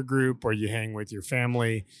your peer group or you hang with your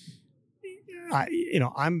family.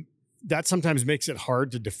 That sometimes makes it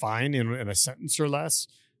hard to define in a sentence or less,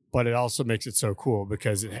 but it also makes it so cool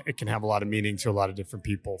because it can have a lot of meaning to a lot of different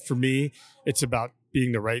people. For me, it's about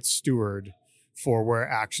being the right steward for where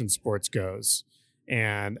action sports goes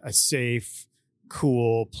and a safe,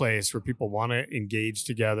 cool place where people want to engage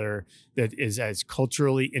together that is as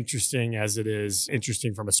culturally interesting as it is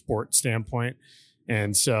interesting from a sport standpoint.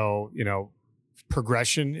 And so,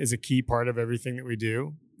 progression is a key part of everything that we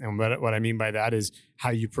do. And what I mean by that is how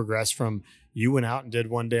you progress from you went out and did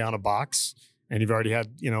one day on a box and you've already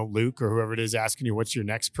had, Luke or whoever it is asking you, what's your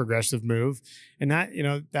next progressive move? And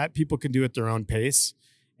that people can do at their own pace.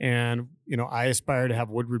 And, I aspire to have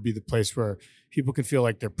Woodward be the place where people can feel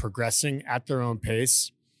like they're progressing at their own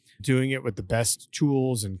pace, doing it with the best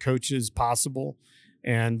tools and coaches possible,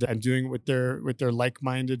 and doing it with their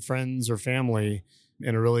like-minded friends or family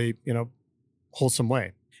in a really, wholesome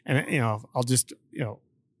way. And, I'll just,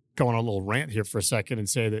 go on a little rant here for a second and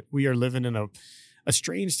say that we are living in a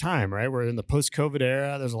strange time, right? We're in the post-COVID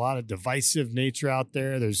era. There's a lot of divisive nature out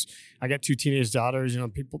there. I got 2 teenage daughters,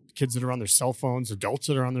 kids that are on their cell phones, adults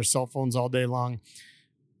that are on their cell phones all day long.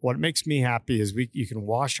 What makes me happy is you can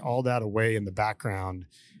wash all that away in the background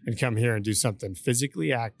and come here and do something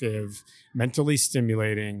physically active, mentally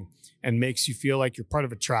stimulating, and makes you feel like you're part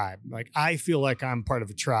of a tribe. Like I feel like I'm part of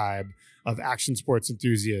a tribe of action sports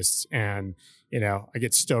enthusiasts. And, I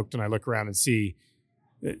get stoked when I look around and see,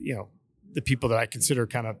 the people that I consider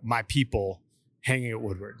kind of my people hanging at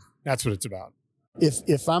Woodward. That's what it's about.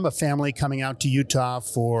 If I'm a family coming out to Utah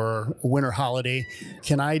for a winter holiday,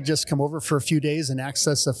 can I just come over for a few days and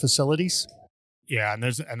access the facilities? Yeah,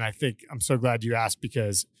 and I think I'm so glad you asked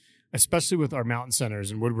because especially with our mountain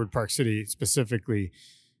centers in Woodward Park City specifically,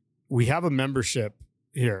 we have a membership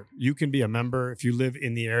here, you can be a member. If you live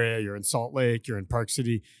in the area, you're in Salt Lake, you're in Park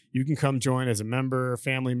City, you can come join as a member,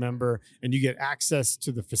 family member, and you get access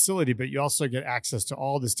to the facility, but you also get access to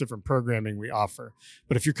all this different programming we offer.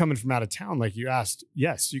 But if you're coming from out of town, like you asked,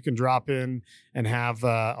 yes, you can drop in and have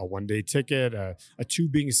a one-day ticket, a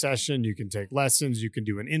tubing session. You can take lessons. You can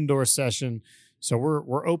do an indoor session. So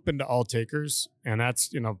we're open to all takers. And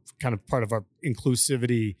that's, kind of part of our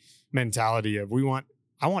inclusivity mentality of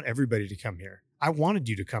I want everybody to come here. I wanted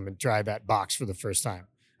you to come and try that box for the first time.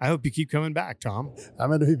 I hope you keep coming back, Tom. I'm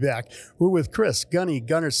going to be back. We're with Chris Gunny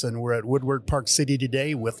Gunnarson. We're at Woodward Park City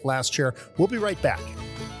today with Last Chair. We'll be right back.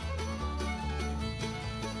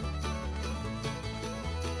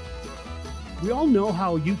 We all know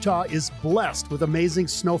how Utah is blessed with amazing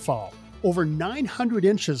snowfall. Over 900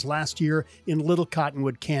 inches last year in Little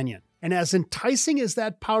Cottonwood Canyon. And as enticing as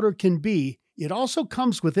that powder can be, it also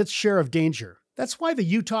comes with its share of danger. That's why the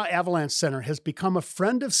Utah Avalanche Center has become a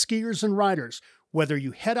friend of skiers and riders, whether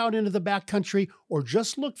you head out into the backcountry or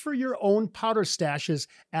just look for your own powder stashes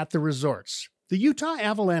at the resorts. The Utah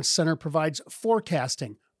Avalanche Center provides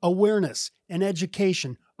forecasting, awareness, and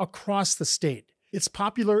education across the state. Its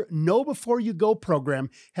popular Know Before You Go program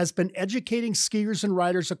has been educating skiers and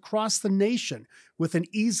riders across the nation with an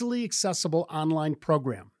easily accessible online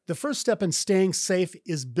program. The first step in staying safe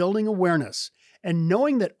is building awareness and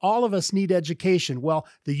knowing that all of us need education. Well,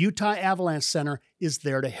 the Utah Avalanche Center is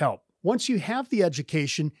there to help. Once you have the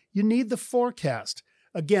education, you need the forecast.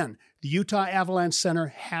 Again, the Utah Avalanche Center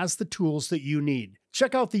has the tools that you need.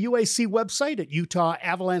 Check out the UAC website at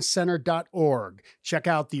utahaavalanchecenter.org. Check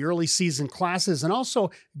out the early season classes and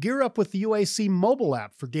also gear up with the UAC mobile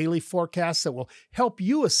app for daily forecasts that will help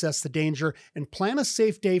you assess the danger and plan a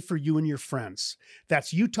safe day for you and your friends.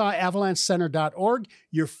 That's utahaavalanchecenter.org,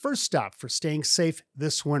 your first stop for staying safe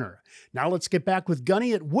this winter. Now let's get back with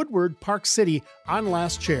Gunny at Woodward Park City on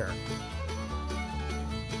Last Chair.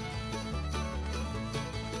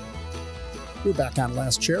 We're back on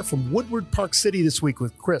Last Chair from Woodward Park City this week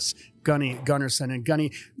with Chris Gunny Gunnarson. And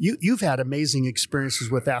Gunny, you've had amazing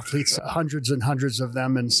experiences with athletes, hundreds and hundreds of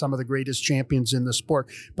them, and some of the greatest champions in the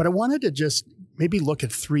sport. But I wanted to just maybe look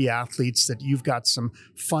at three athletes that you've got some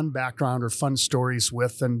fun background or fun stories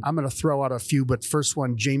with. And I'm going to throw out a few, but first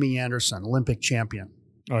one, Jamie Anderson, Olympic champion.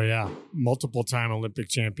 Oh, yeah. Multiple-time Olympic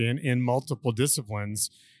champion in multiple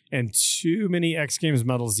disciplines and too many X Games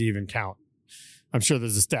medals to even count. I'm sure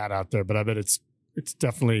there's a stat out there, but I bet it's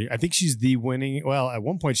definitely, I think she's at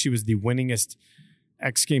one point she was the winningest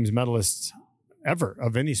X Games medalist ever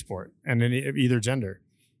of any sport and either gender.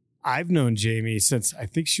 I've known Jamie since I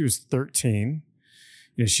think she was 13.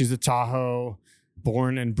 She's a Tahoe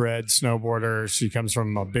born and bred snowboarder. She comes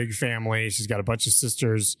from a big family. She's got a bunch of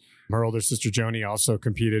sisters. Her older sister Joni also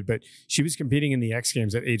competed, but she was competing in the X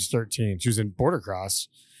Games at age 13. She was in border cross,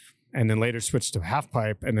 and then later switched to half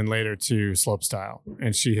pipe, and then later to slopestyle.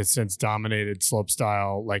 And she has since dominated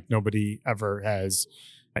slopestyle like nobody ever has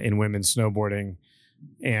in women's snowboarding,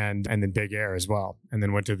 and then big air as well. And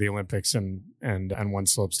then went to the Olympics and won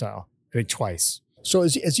slopestyle, I think twice. So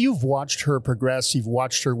as you've watched her progress, you've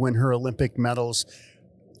watched her win her Olympic medals,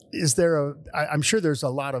 I'm sure there's a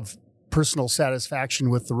lot of personal satisfaction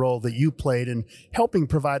with the role that you played in helping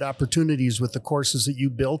provide opportunities with the courses that you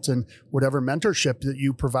built and whatever mentorship that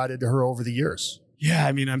you provided to her over the years. Yeah,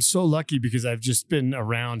 I mean, I'm so lucky because I've just been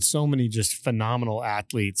around so many just phenomenal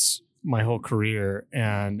athletes my whole career.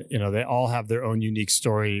 And, they all have their own unique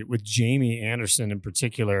story. With Jamie Anderson in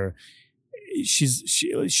particular, she's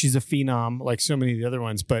a phenom like so many of the other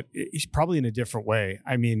ones, but probably in a different way.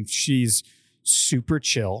 I mean, she's super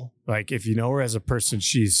chill. Like, if you know her as a person,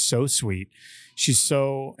 she's so sweet. She's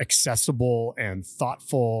so accessible and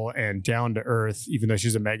thoughtful and down to earth, even though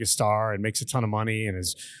she's a megastar and makes a ton of money and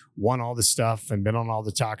has won all this stuff and been on all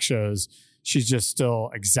the talk shows. She's just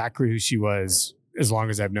still exactly who she was as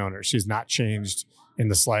long as I've known her. She's not changed in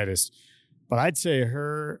the slightest. But I'd say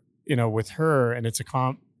her, with her, and it's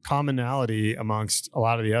a commonality amongst a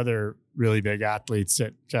lot of the other really big athletes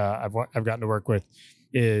that I've gotten to work with,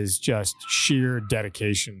 is just sheer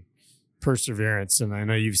dedication, perseverance. And I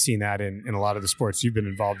know you've seen that in a lot of the sports you've been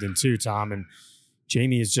involved in too, Tom. And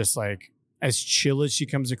Jamie is just like as chill as she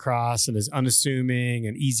comes across and as unassuming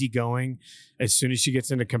and easygoing. As soon as she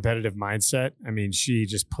gets into competitive mindset, I mean, she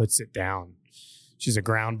just puts it down. She's a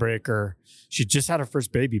groundbreaker. She just had her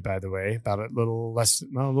first baby, by the way, about a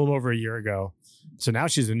little over a year ago. So now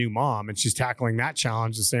she's a new mom and she's tackling that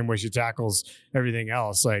challenge the same way she tackles everything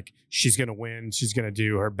else. Like, she's going to win. She's going to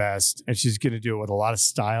do her best, and she's going to do it with a lot of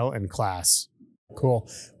style and class. Cool.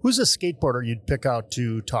 Who's a skateboarder you'd pick out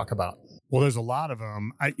to talk about? Well, there's a lot of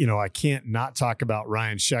them. I can't not talk about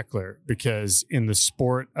Ryan Sheckler, because in the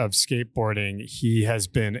sport of skateboarding, he has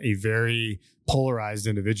been a very polarized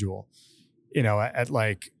individual.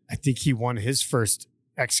 I think he won his first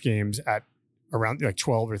X Games at around like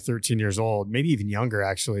 12 or 13 years old, maybe even younger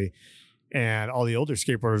actually. And all the older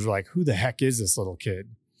skateboarders were like, who the heck is this little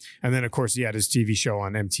kid? And then of course he had his TV show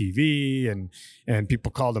on MTV and people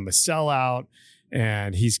called him a sellout.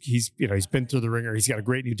 And he's been through the ringer. He's got a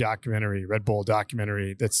great new documentary, Red Bull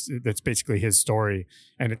documentary. That's basically his story.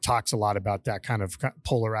 And it talks a lot about that kind of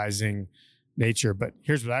polarizing nature. But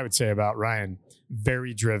here's what I would say about Ryan.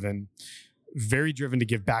 Very driven to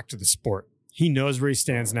give back to the sport. He knows where he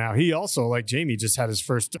stands now. He also, like Jamie, just had his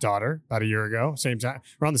first daughter about a year ago,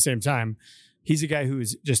 around the same time. He's a guy who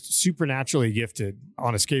is just supernaturally gifted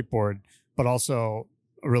on a skateboard, but also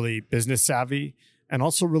really business savvy and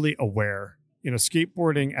also really aware.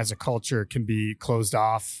 Skateboarding as a culture can be closed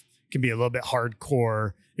off, can be a little bit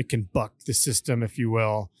hardcore. It can buck the system, if you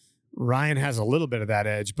will. Ryan has a little bit of that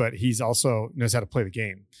edge, but he's also knows how to play the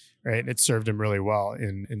game, right? And it served him really well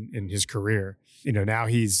in his career. Now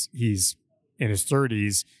he's in his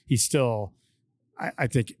 30s. He's still, I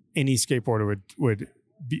think any skateboarder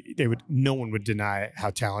no one would deny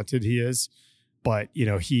how talented he is. But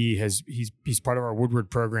he's part of our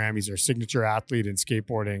Woodward program. He's our signature athlete in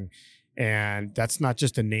skateboarding. And that's not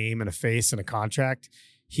just a name and a face and a contract.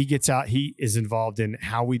 He gets out, he is involved in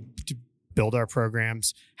how we build our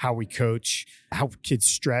programs, how we coach, how kids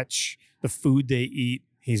stretch, the food they eat.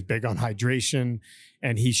 He's big on hydration,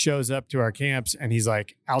 and he shows up to our camps and he's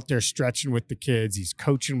like out there stretching with the kids. He's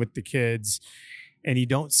coaching with the kids, and you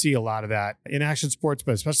don't see a lot of that in action sports,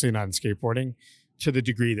 but especially not in skateboarding to the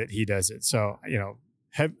degree that he does it. So,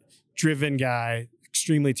 driven guy,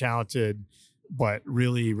 extremely talented, but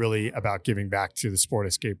really, really about giving back to the sport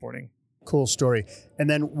of skateboarding. Cool story. And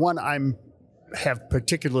then one have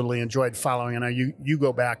particularly enjoyed following, and you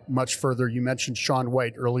go back much further. You mentioned Shaun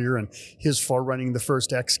White earlier and his forerunning the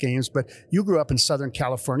first X Games, but you grew up in Southern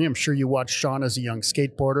California. I'm sure you watched Shaun as a young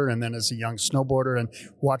skateboarder and then as a young snowboarder and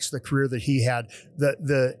watched the career that he had.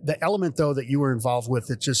 The element, though, that you were involved with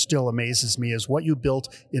that just still amazes me is what you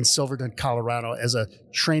built in Silverton, Colorado as a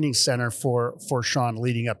training center for Shaun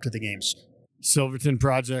leading up to the games. Silverton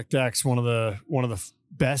Project X, one of the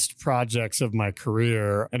best projects of my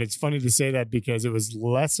career. And it's funny to say that because it was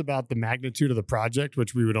less about the magnitude of the project,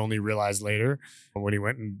 which we would only realize later when he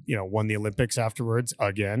went and, won the Olympics afterwards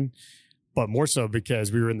again, but more so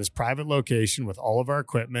because we were in this private location with all of our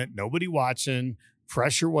equipment, nobody watching,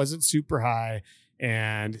 pressure wasn't super high.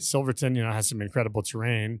 And Silverton, has some incredible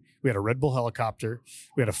terrain. We had a Red Bull helicopter.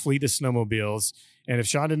 We had a fleet of snowmobiles. And if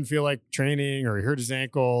Shaun didn't feel like training or he hurt his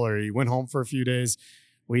ankle or he went home for a few days,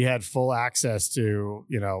 we had full access to,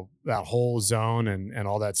 that whole zone and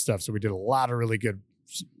all that stuff. So we did a lot of really good,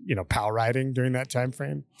 POW riding during that time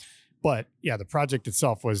frame. But yeah, the project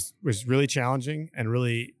itself was really challenging and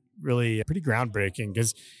really, really pretty groundbreaking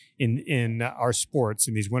because in our sports,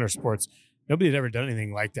 in these winter sports, nobody had ever done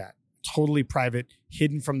anything like that. Totally private,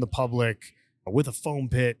 hidden from the public, with a foam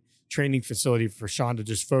pit, training facility for Shaun to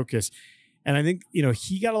just focus. And I think,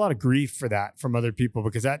 he got a lot of grief for that from other people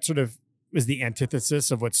because that sort of was the antithesis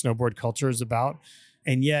of what snowboard culture is about.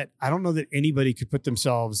 And yet I don't know that anybody could put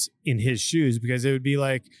themselves in his shoes because it would be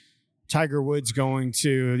like Tiger Woods going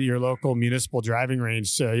to your local municipal driving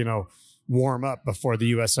range to, warm up before the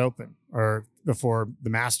US Open or before the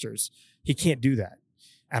Masters. He can't do that.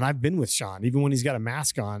 And I've been with Shaun, even when he's got a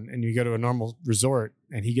mask on and you go to a normal resort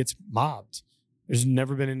and he gets mobbed. There's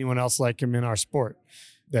never been anyone else like him in our sport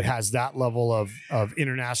that has that level of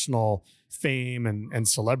international fame and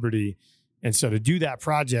celebrity. And so to do that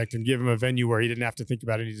project and give him a venue where he didn't have to think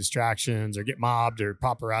about any distractions or get mobbed or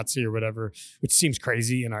paparazzi or whatever, which seems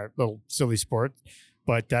crazy in our little silly sport,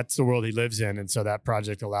 but that's the world he lives in. And so that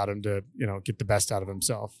project allowed him to, get the best out of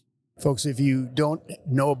himself. Folks, if you don't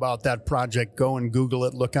know about that project, go and Google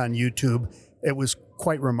it, look on YouTube. It was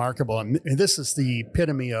quite remarkable. And this is the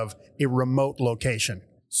epitome of a remote location.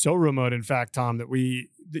 So remote, in fact, Tom, that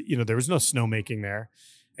there was no snowmaking there.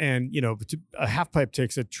 And, a half pipe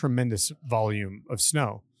takes a tremendous volume of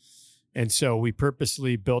snow. And so we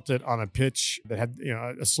purposely built it on a pitch that had,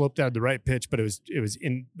 a slope that had the right pitch, but it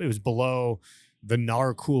was below the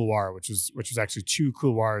Nar couloir, which was actually 2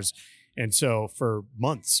 couloirs. And so for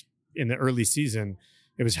months in the early season,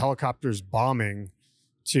 it was helicopters bombing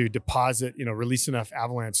to deposit, release enough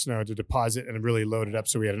avalanche snow to deposit and really load it up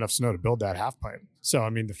so we had enough snow to build that half pipe. So, I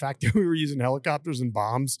mean, the fact that we were using helicopters and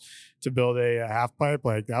bombs to build a half pipe,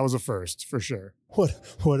 like that was a first for sure.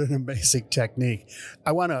 What an amazing technique.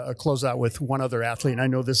 I want to close out with one other athlete, and I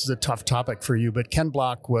know this is a tough topic for you, but Ken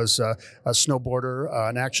Block was a snowboarder,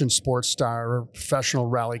 an action sports star, professional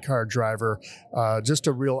rally car driver, just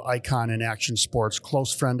a real icon in action sports,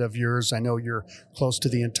 close friend of yours. I know you're close to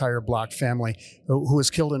the entire Block family, who was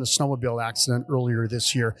killed in a snowmobile accident earlier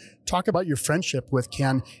this year. Talk about your friendship with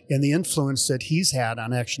Ken and the influence that he's had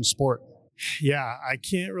on action sport. Yeah, I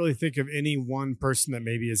can't really think of any one person that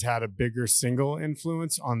maybe has had a bigger single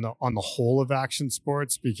influence on the whole of action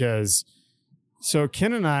sports, because so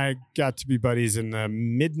Ken and I got to be buddies in the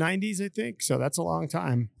mid 90s, I think. So that's a long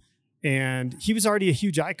time. And he was already a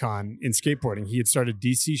huge icon in skateboarding. He had started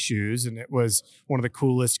DC Shoes, and it was one of the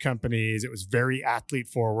coolest companies. It was very athlete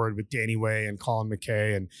forward with Danny Way and Colin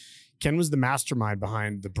McKay. And Ken was the mastermind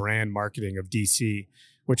behind the brand marketing of DC,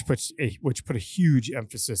 which put a huge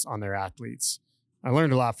emphasis on their athletes. I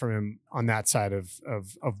learned a lot from him on that side of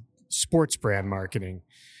sports brand marketing.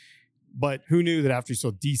 But who knew that after he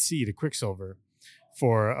sold DC to Quicksilver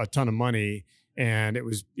for a ton of money, and it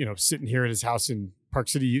was, sitting here at his house in Park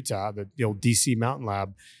City, Utah, the old DC Mountain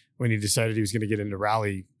Lab, when he decided he was going to get into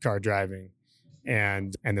rally car driving.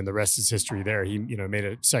 And then the rest is history there. He, made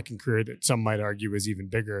a second career that some might argue was even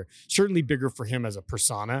bigger, certainly bigger for him as a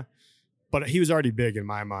persona, but he was already big in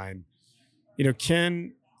my mind.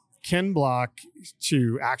 Ken Block,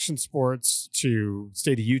 to action sports, to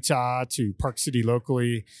state of Utah, to Park City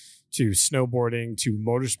locally, to snowboarding, to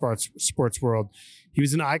motorsports sports world. He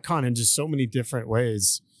was an icon in just so many different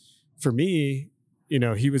ways. For me,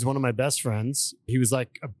 he was one of my best friends. He was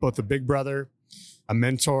like both a big brother, a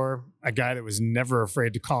mentor, a guy that was never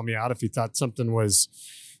afraid to call me out if he thought something was,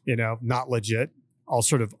 not legit. I'll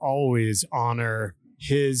sort of always honor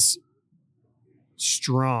his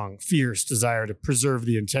strong, fierce desire to preserve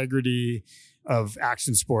the integrity of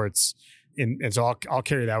action sports. And so I'll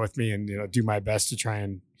carry that with me and, do my best to try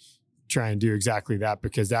and do exactly that,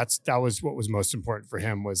 because that was what was most important for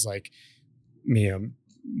him, was like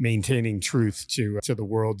maintaining truth to the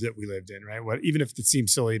world that we lived in, right? Even if it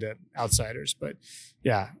seems silly to outsiders, but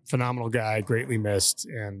yeah, phenomenal guy, greatly missed.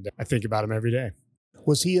 And I think about him every day.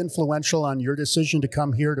 Was he influential on your decision to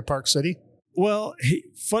come here to Park City? Well,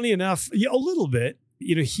 funny enough, a little bit.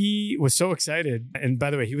 He was so excited. And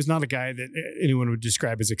by the way, he was not a guy that anyone would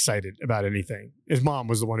describe as excited about anything. His mom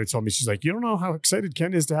was the one who told me, she's like, you don't know how excited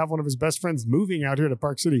Ken is to have one of his best friends moving out here to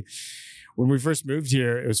Park City. When we first moved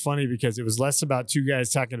here, it was funny because it was less about two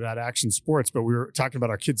guys talking about action sports, but we were talking about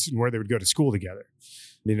our kids and where they would go to school together.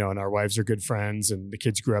 And our wives are good friends and the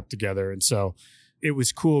kids grew up together. And so it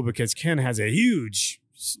was cool because Ken has a huge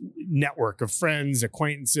network of friends,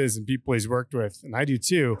 acquaintances, and people he's worked with. And I do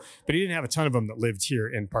too, but he didn't have a ton of them that lived here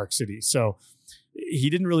in Park City. So he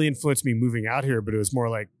didn't really influence me moving out here, but it was more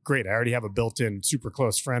like, great, I already have a built-in super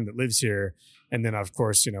close friend that lives here. And then of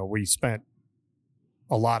course, we spent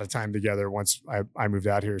a lot of time together once I moved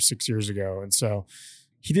out here 6 years ago. And so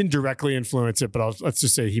he didn't directly influence it, but let's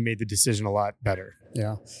just say he made the decision a lot better.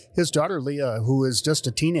 Yeah. His daughter, Leah, who is just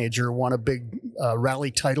a teenager, won a big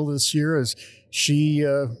rally title this year. Is she,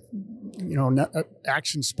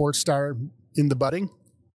 action sports star in the budding?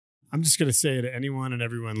 I'm just going to say to anyone and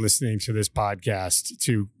everyone listening to this podcast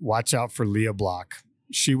to watch out for Leah Block.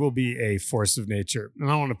 She will be a force of nature. And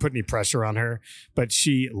I don't want to put any pressure on her, but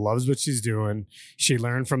she loves what she's doing. She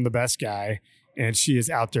learned from the best guy, and she is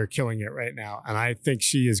out there killing it right now. And I think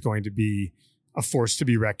she is going to be a force to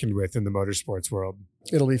be reckoned with in the motorsports world.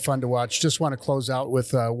 It'll be fun to watch. Just want to close out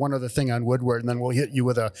with one other thing on Woodward, and then we'll hit you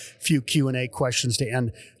with a few Q&A questions to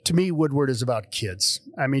end. To me, Woodward is about kids.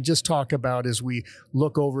 I mean, just talk about, as we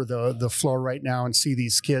look over the floor right now and see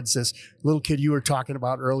these kids, this little kid you were talking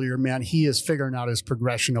about earlier, man, he is figuring out his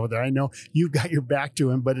progression over there. I know you've got your back to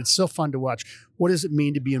him, but it's so fun to watch. What does it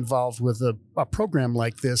mean to be involved with a program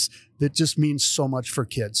like this that just means so much for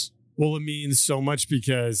kids? Well, it means so much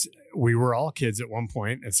because we were all kids at one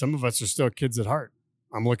point, and some of us are still kids at heart.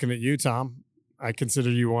 I'm looking at you, Tom. I consider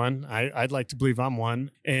you one. I'd like to believe I'm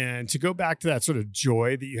one. And to go back to that sort of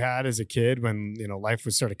joy that you had as a kid when, life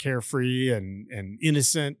was sort of carefree and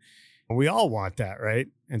innocent, we all want that, right?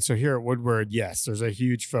 And so here at Woodward, yes, there's a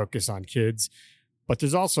huge focus on kids, but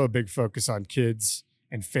there's also a big focus on kids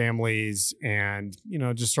and families and,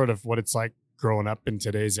 just sort of what it's like growing up in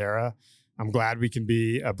today's era. I'm glad we can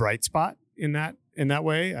be a bright spot in that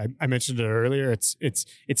way. I mentioned it earlier.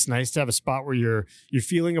 It's nice to have a spot where you're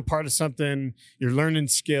feeling a part of something, you're learning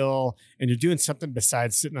skill, and you're doing something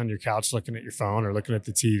besides sitting on your couch looking at your phone or looking at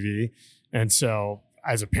the TV. And so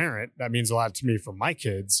as a parent, that means a lot to me for my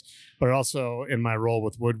kids, but also in my role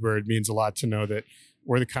with Woodward means a lot to know that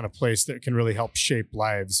we're the kind of place that can really help shape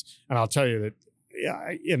lives. And I'll tell you that,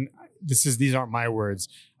 and these aren't my words.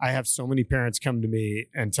 I have so many parents come to me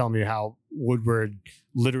and tell me how Woodward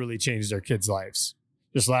literally changed their kids' lives.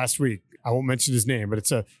 Just last week, I won't mention his name, but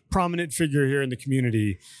it's a prominent figure here in the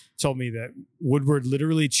community, told me that Woodward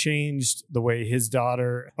literally changed the way his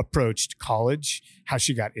daughter approached college, how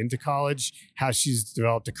she got into college, how she's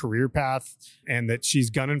developed a career path, and that she's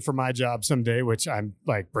gunning for my job someday, which I'm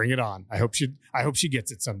like, bring it on. I hope she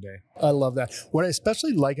gets it someday. I love that. What I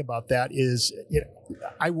especially like about that is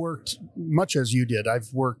I worked much as you did. I've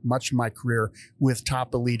worked much of my career with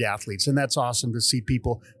top elite athletes, and that's awesome to see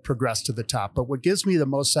people progress to the top. But what gives me the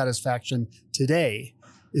most satisfaction today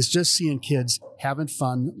is just seeing kids having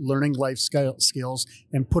fun, learning life skills,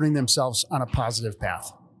 and putting themselves on a positive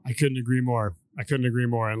path. I couldn't agree more.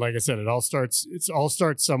 And like I said, it all starts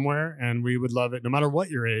somewhere, and we would love it no matter what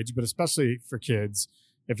your age, but especially for kids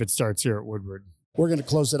if it starts here at Woodward. We're going to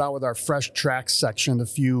close it out with our fresh tracks section, a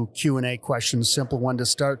few Q&A questions, simple one to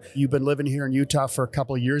start. You've been living here in Utah for a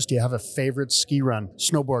couple of years. Do you have a favorite ski run,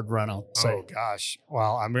 snowboard run, I'll say? Oh, gosh.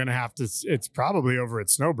 Well, I'm going to have to, it's probably over at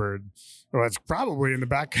Snowbird. Well, it's probably in the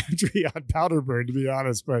backcountry on Powderbird, to be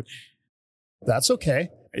honest, but that's okay.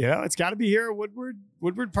 It's got to be here at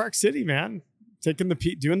Woodward Park City, man.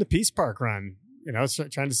 Doing the Peace Park run,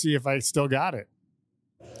 trying to see if I still got it.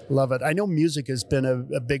 Love it. I know music has been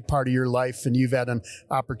a big part of your life, and you've had an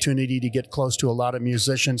opportunity to get close to a lot of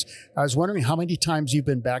musicians. I was wondering how many times you've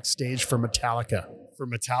been backstage for Metallica. For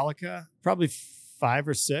Metallica? Probably 5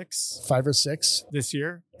 or 6. 5 or 6? This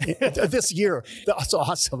year? This year. That's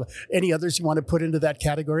awesome. Any others you want to put into that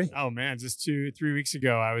category? Oh, man. Just 2-3 weeks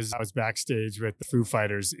ago, I was backstage with the Foo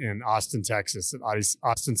Fighters in Austin, Texas, at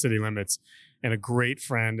Austin City Limits. And a great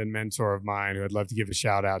friend and mentor of mine who I'd love to give a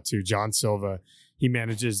shout out to, John Silva. He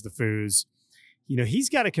manages the Foos. He's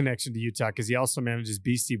got a connection to Utah because he also manages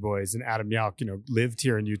Beastie Boys, and Adam Yauch, lived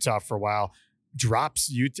here in Utah for a while.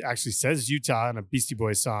 Actually says Utah in a Beastie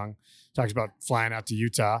Boys song. Talks about flying out to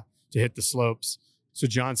Utah to hit the slopes. So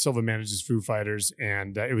John Silva manages Foo Fighters,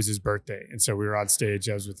 and it was his birthday. And so we were on stage.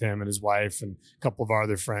 I was with him and his wife and a couple of our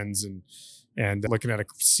other friends and looking at a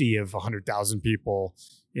sea of 100,000 people,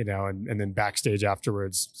 and then backstage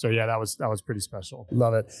afterwards. So yeah, that was pretty special.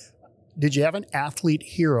 Love it. Did you have an athlete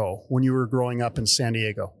hero when you were growing up in San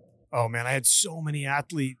Diego? Oh man, I had so many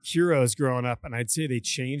athlete heroes growing up, and I'd say they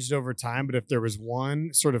changed over time. But if there was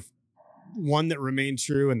one that remained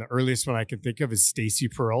true, and the earliest one I can think of is Stacy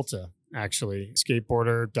Peralta, actually.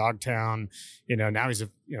 Skateboarder, Dogtown, now he's a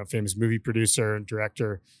famous movie producer and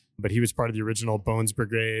director, but he was part of the original Bones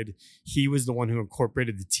Brigade. He was the one who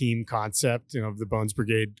incorporated the team concept, of the Bones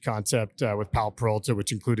Brigade concept with Pal Peralta,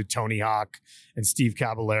 which included Tony Hawk and Steve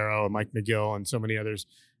Caballero and Mike McGill and so many others.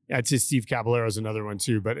 I'd say Steve Caballero is another one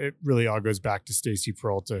too, but it really all goes back to Stacy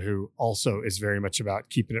Peralta, who also is very much about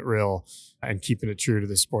keeping it real and keeping it true to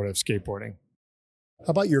the sport of skateboarding. How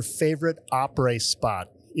about your favorite après spot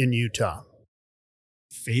in Utah?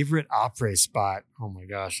 Favorite après spot? Oh my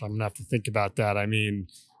gosh, I'm going to have to think about that. I mean,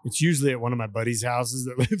 it's usually at one of my buddies' houses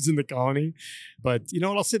that lives in the colony. But you know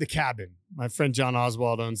what? I'll say the Cabin. My friend John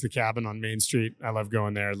Oswald owns the Cabin on Main Street. I love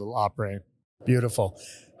going there, a little après. Beautiful.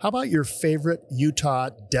 How about your favorite Utah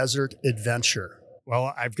desert adventure?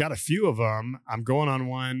 Well, I've got a few of them. I'm going on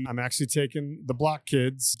one. I'm actually taking the Block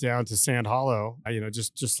kids down to Sand Hollow,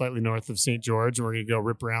 just slightly north of St. George. And we're going to go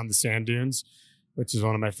rip around the sand dunes, which is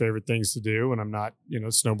one of my favorite things to do when I'm not,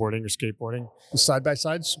 snowboarding or skateboarding.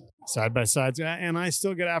 Side-by-sides? Side-by-sides. And I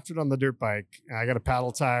still get after it on the dirt bike. I got a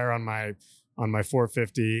paddle tire on my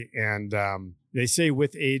 450. And they say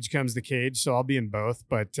with age comes the cage. So I'll be in both.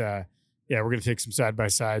 But yeah, we're going to take some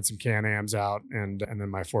side-by-sides, some Can-Ams out, and then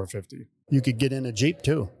my 450. You could get in a Jeep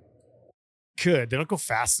too. They don't go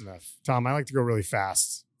fast enough. Tom, I like to go really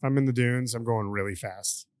fast. If I'm in the dunes, I'm going really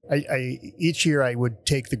fast. Each year I would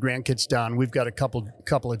take the grandkids down. We've got a couple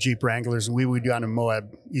of Jeep Wranglers, and we would go on a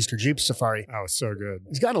Moab Easter Jeep Safari. Oh, so good.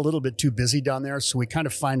 It's got a little bit too busy down there, so we kind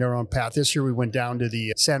of find our own path. This year we went down to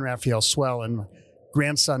the San Rafael Swell, and my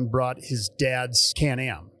grandson brought his dad's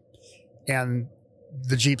Can-Am. And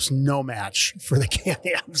the Jeep's no match for the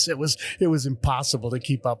Can-Ams. It was impossible to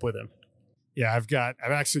keep up with him. Yeah,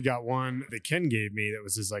 I've actually got one that Ken gave me that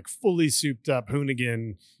was his fully souped up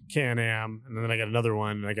Hoonigan Can-Am. And then I got another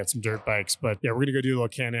one, and I got some dirt bikes. But yeah, we're going to go do a little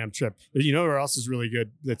Can-Am trip. But where else is really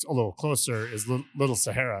good that's a little closer is Little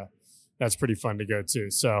Sahara. That's pretty fun to go to.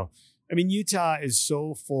 So, I mean, Utah is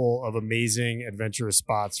so full of amazing adventurous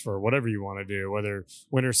spots for whatever you want to do, whether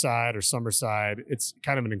winter side or summer side. It's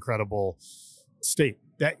kind of an incredible state.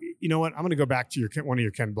 That, you know what? I'm going to go back to one of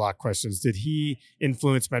your Ken Block questions. Did he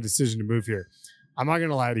influence my decision to move here? I'm not going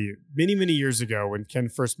to lie to you. Many, many years ago, when Ken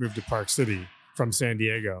first moved to Park City from San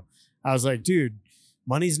Diego, I was like, dude,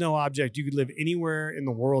 money's no object. You could live anywhere in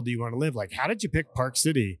the world that you want to live. Like, how did you pick Park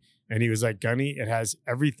City? And he was like, Gunny, it has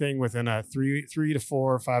everything within a 3 to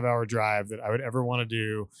 4 or 5 hour drive that I would ever want to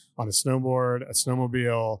do on a snowboard, a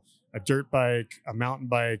snowmobile, a dirt bike, a mountain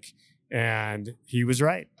bike. And he was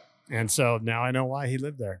right. And so now I know why he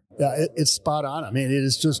lived there. Yeah, it's spot on. I mean, it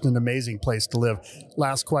is just an amazing place to live.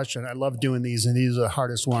 Last question. I love doing these, and these are the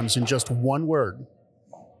hardest ones. In just one word,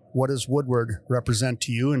 what does Woodward represent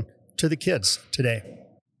to you and to the kids today?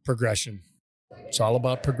 Progression. It's all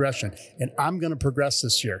about progression. And I'm going to progress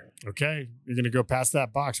this year. Okay. You're going to go past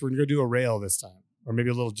that box. We're going to go do a rail this time, or maybe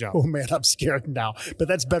a little jump. Oh, man, I'm scared now. But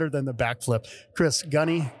that's better than the backflip. Chris,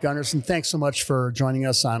 Gunny Gunnarson, thanks so much for joining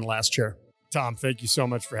us on Last Chair. Tom, thank you so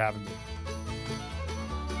much for having me.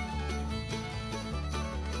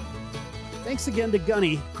 Thanks again to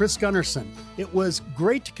Gunny, Chris Gunnarson. It was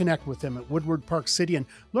great to connect with him at Woodward Park City and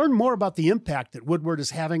learn more about the impact that Woodward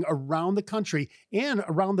is having around the country and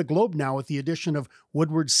around the globe now with the addition of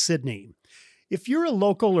Woodward Sydney. If you're a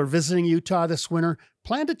local or visiting Utah this winter,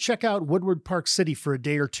 plan to check out Woodward Park City for a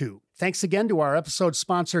day or two. Thanks again to our episode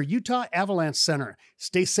sponsor, Utah Avalanche Center.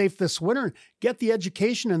 Stay safe this winter. Get the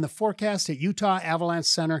education and the forecast at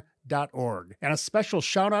utahavalanchecenter.org. And a special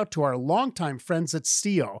shout out to our longtime friends at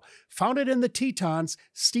STIO. Founded in the Tetons,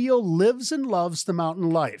 STIO lives and loves the mountain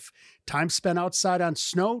life. Time spent outside on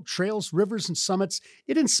snow, trails, rivers, and summits,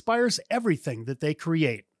 it inspires everything that they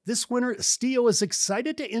create. This winter, STIO is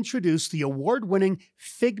excited to introduce the award-winning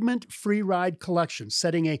Figment Freeride Collection,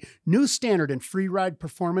 setting a new standard in freeride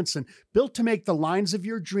performance and built to make the lines of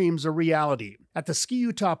your dreams a reality. At the Ski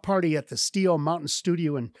Utah party at the STIO Mountain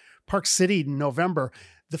Studio in Park City in November,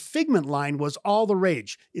 the Figment line was all the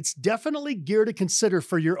rage. It's definitely gear to consider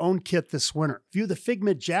for your own kit this winter. View the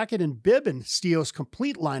Figment jacket and bib and STIO's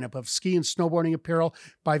complete lineup of ski and snowboarding apparel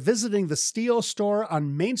by visiting the STIO store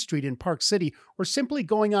on Main Street in Park City or simply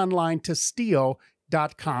going online to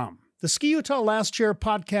stio.com. The Ski Utah Last Chair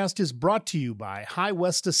podcast is brought to you by High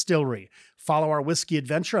West Distillery. Follow our whiskey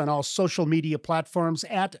adventure on all social media platforms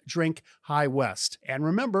at Drink High West. And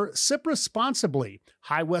remember, sip responsibly.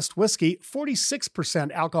 High West Whiskey,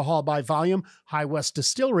 46% alcohol by volume, High West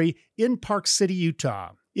Distillery in Park City,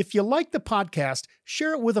 Utah. If you like the podcast,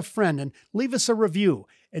 share it with a friend and leave us a review.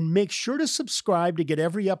 And make sure to subscribe to get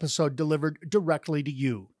every episode delivered directly to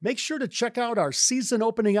you. Make sure to check out our season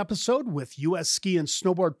opening episode with U.S. Ski and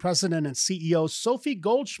Snowboard President and CEO Sophie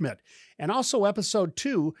Goldschmidt, and also episode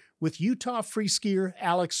 2 with Utah free skier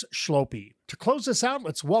Alex Schlope. To close this out,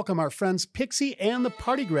 let's welcome our friends Pixie and the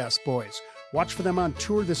Partygrass Boys. Watch for them on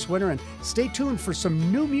tour this winter and stay tuned for some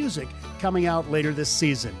new music coming out later this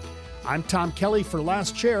season. I'm Tom Kelly for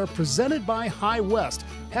Last Chair, presented by High West.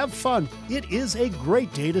 Have fun. It is a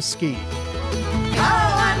great day to ski. Oh!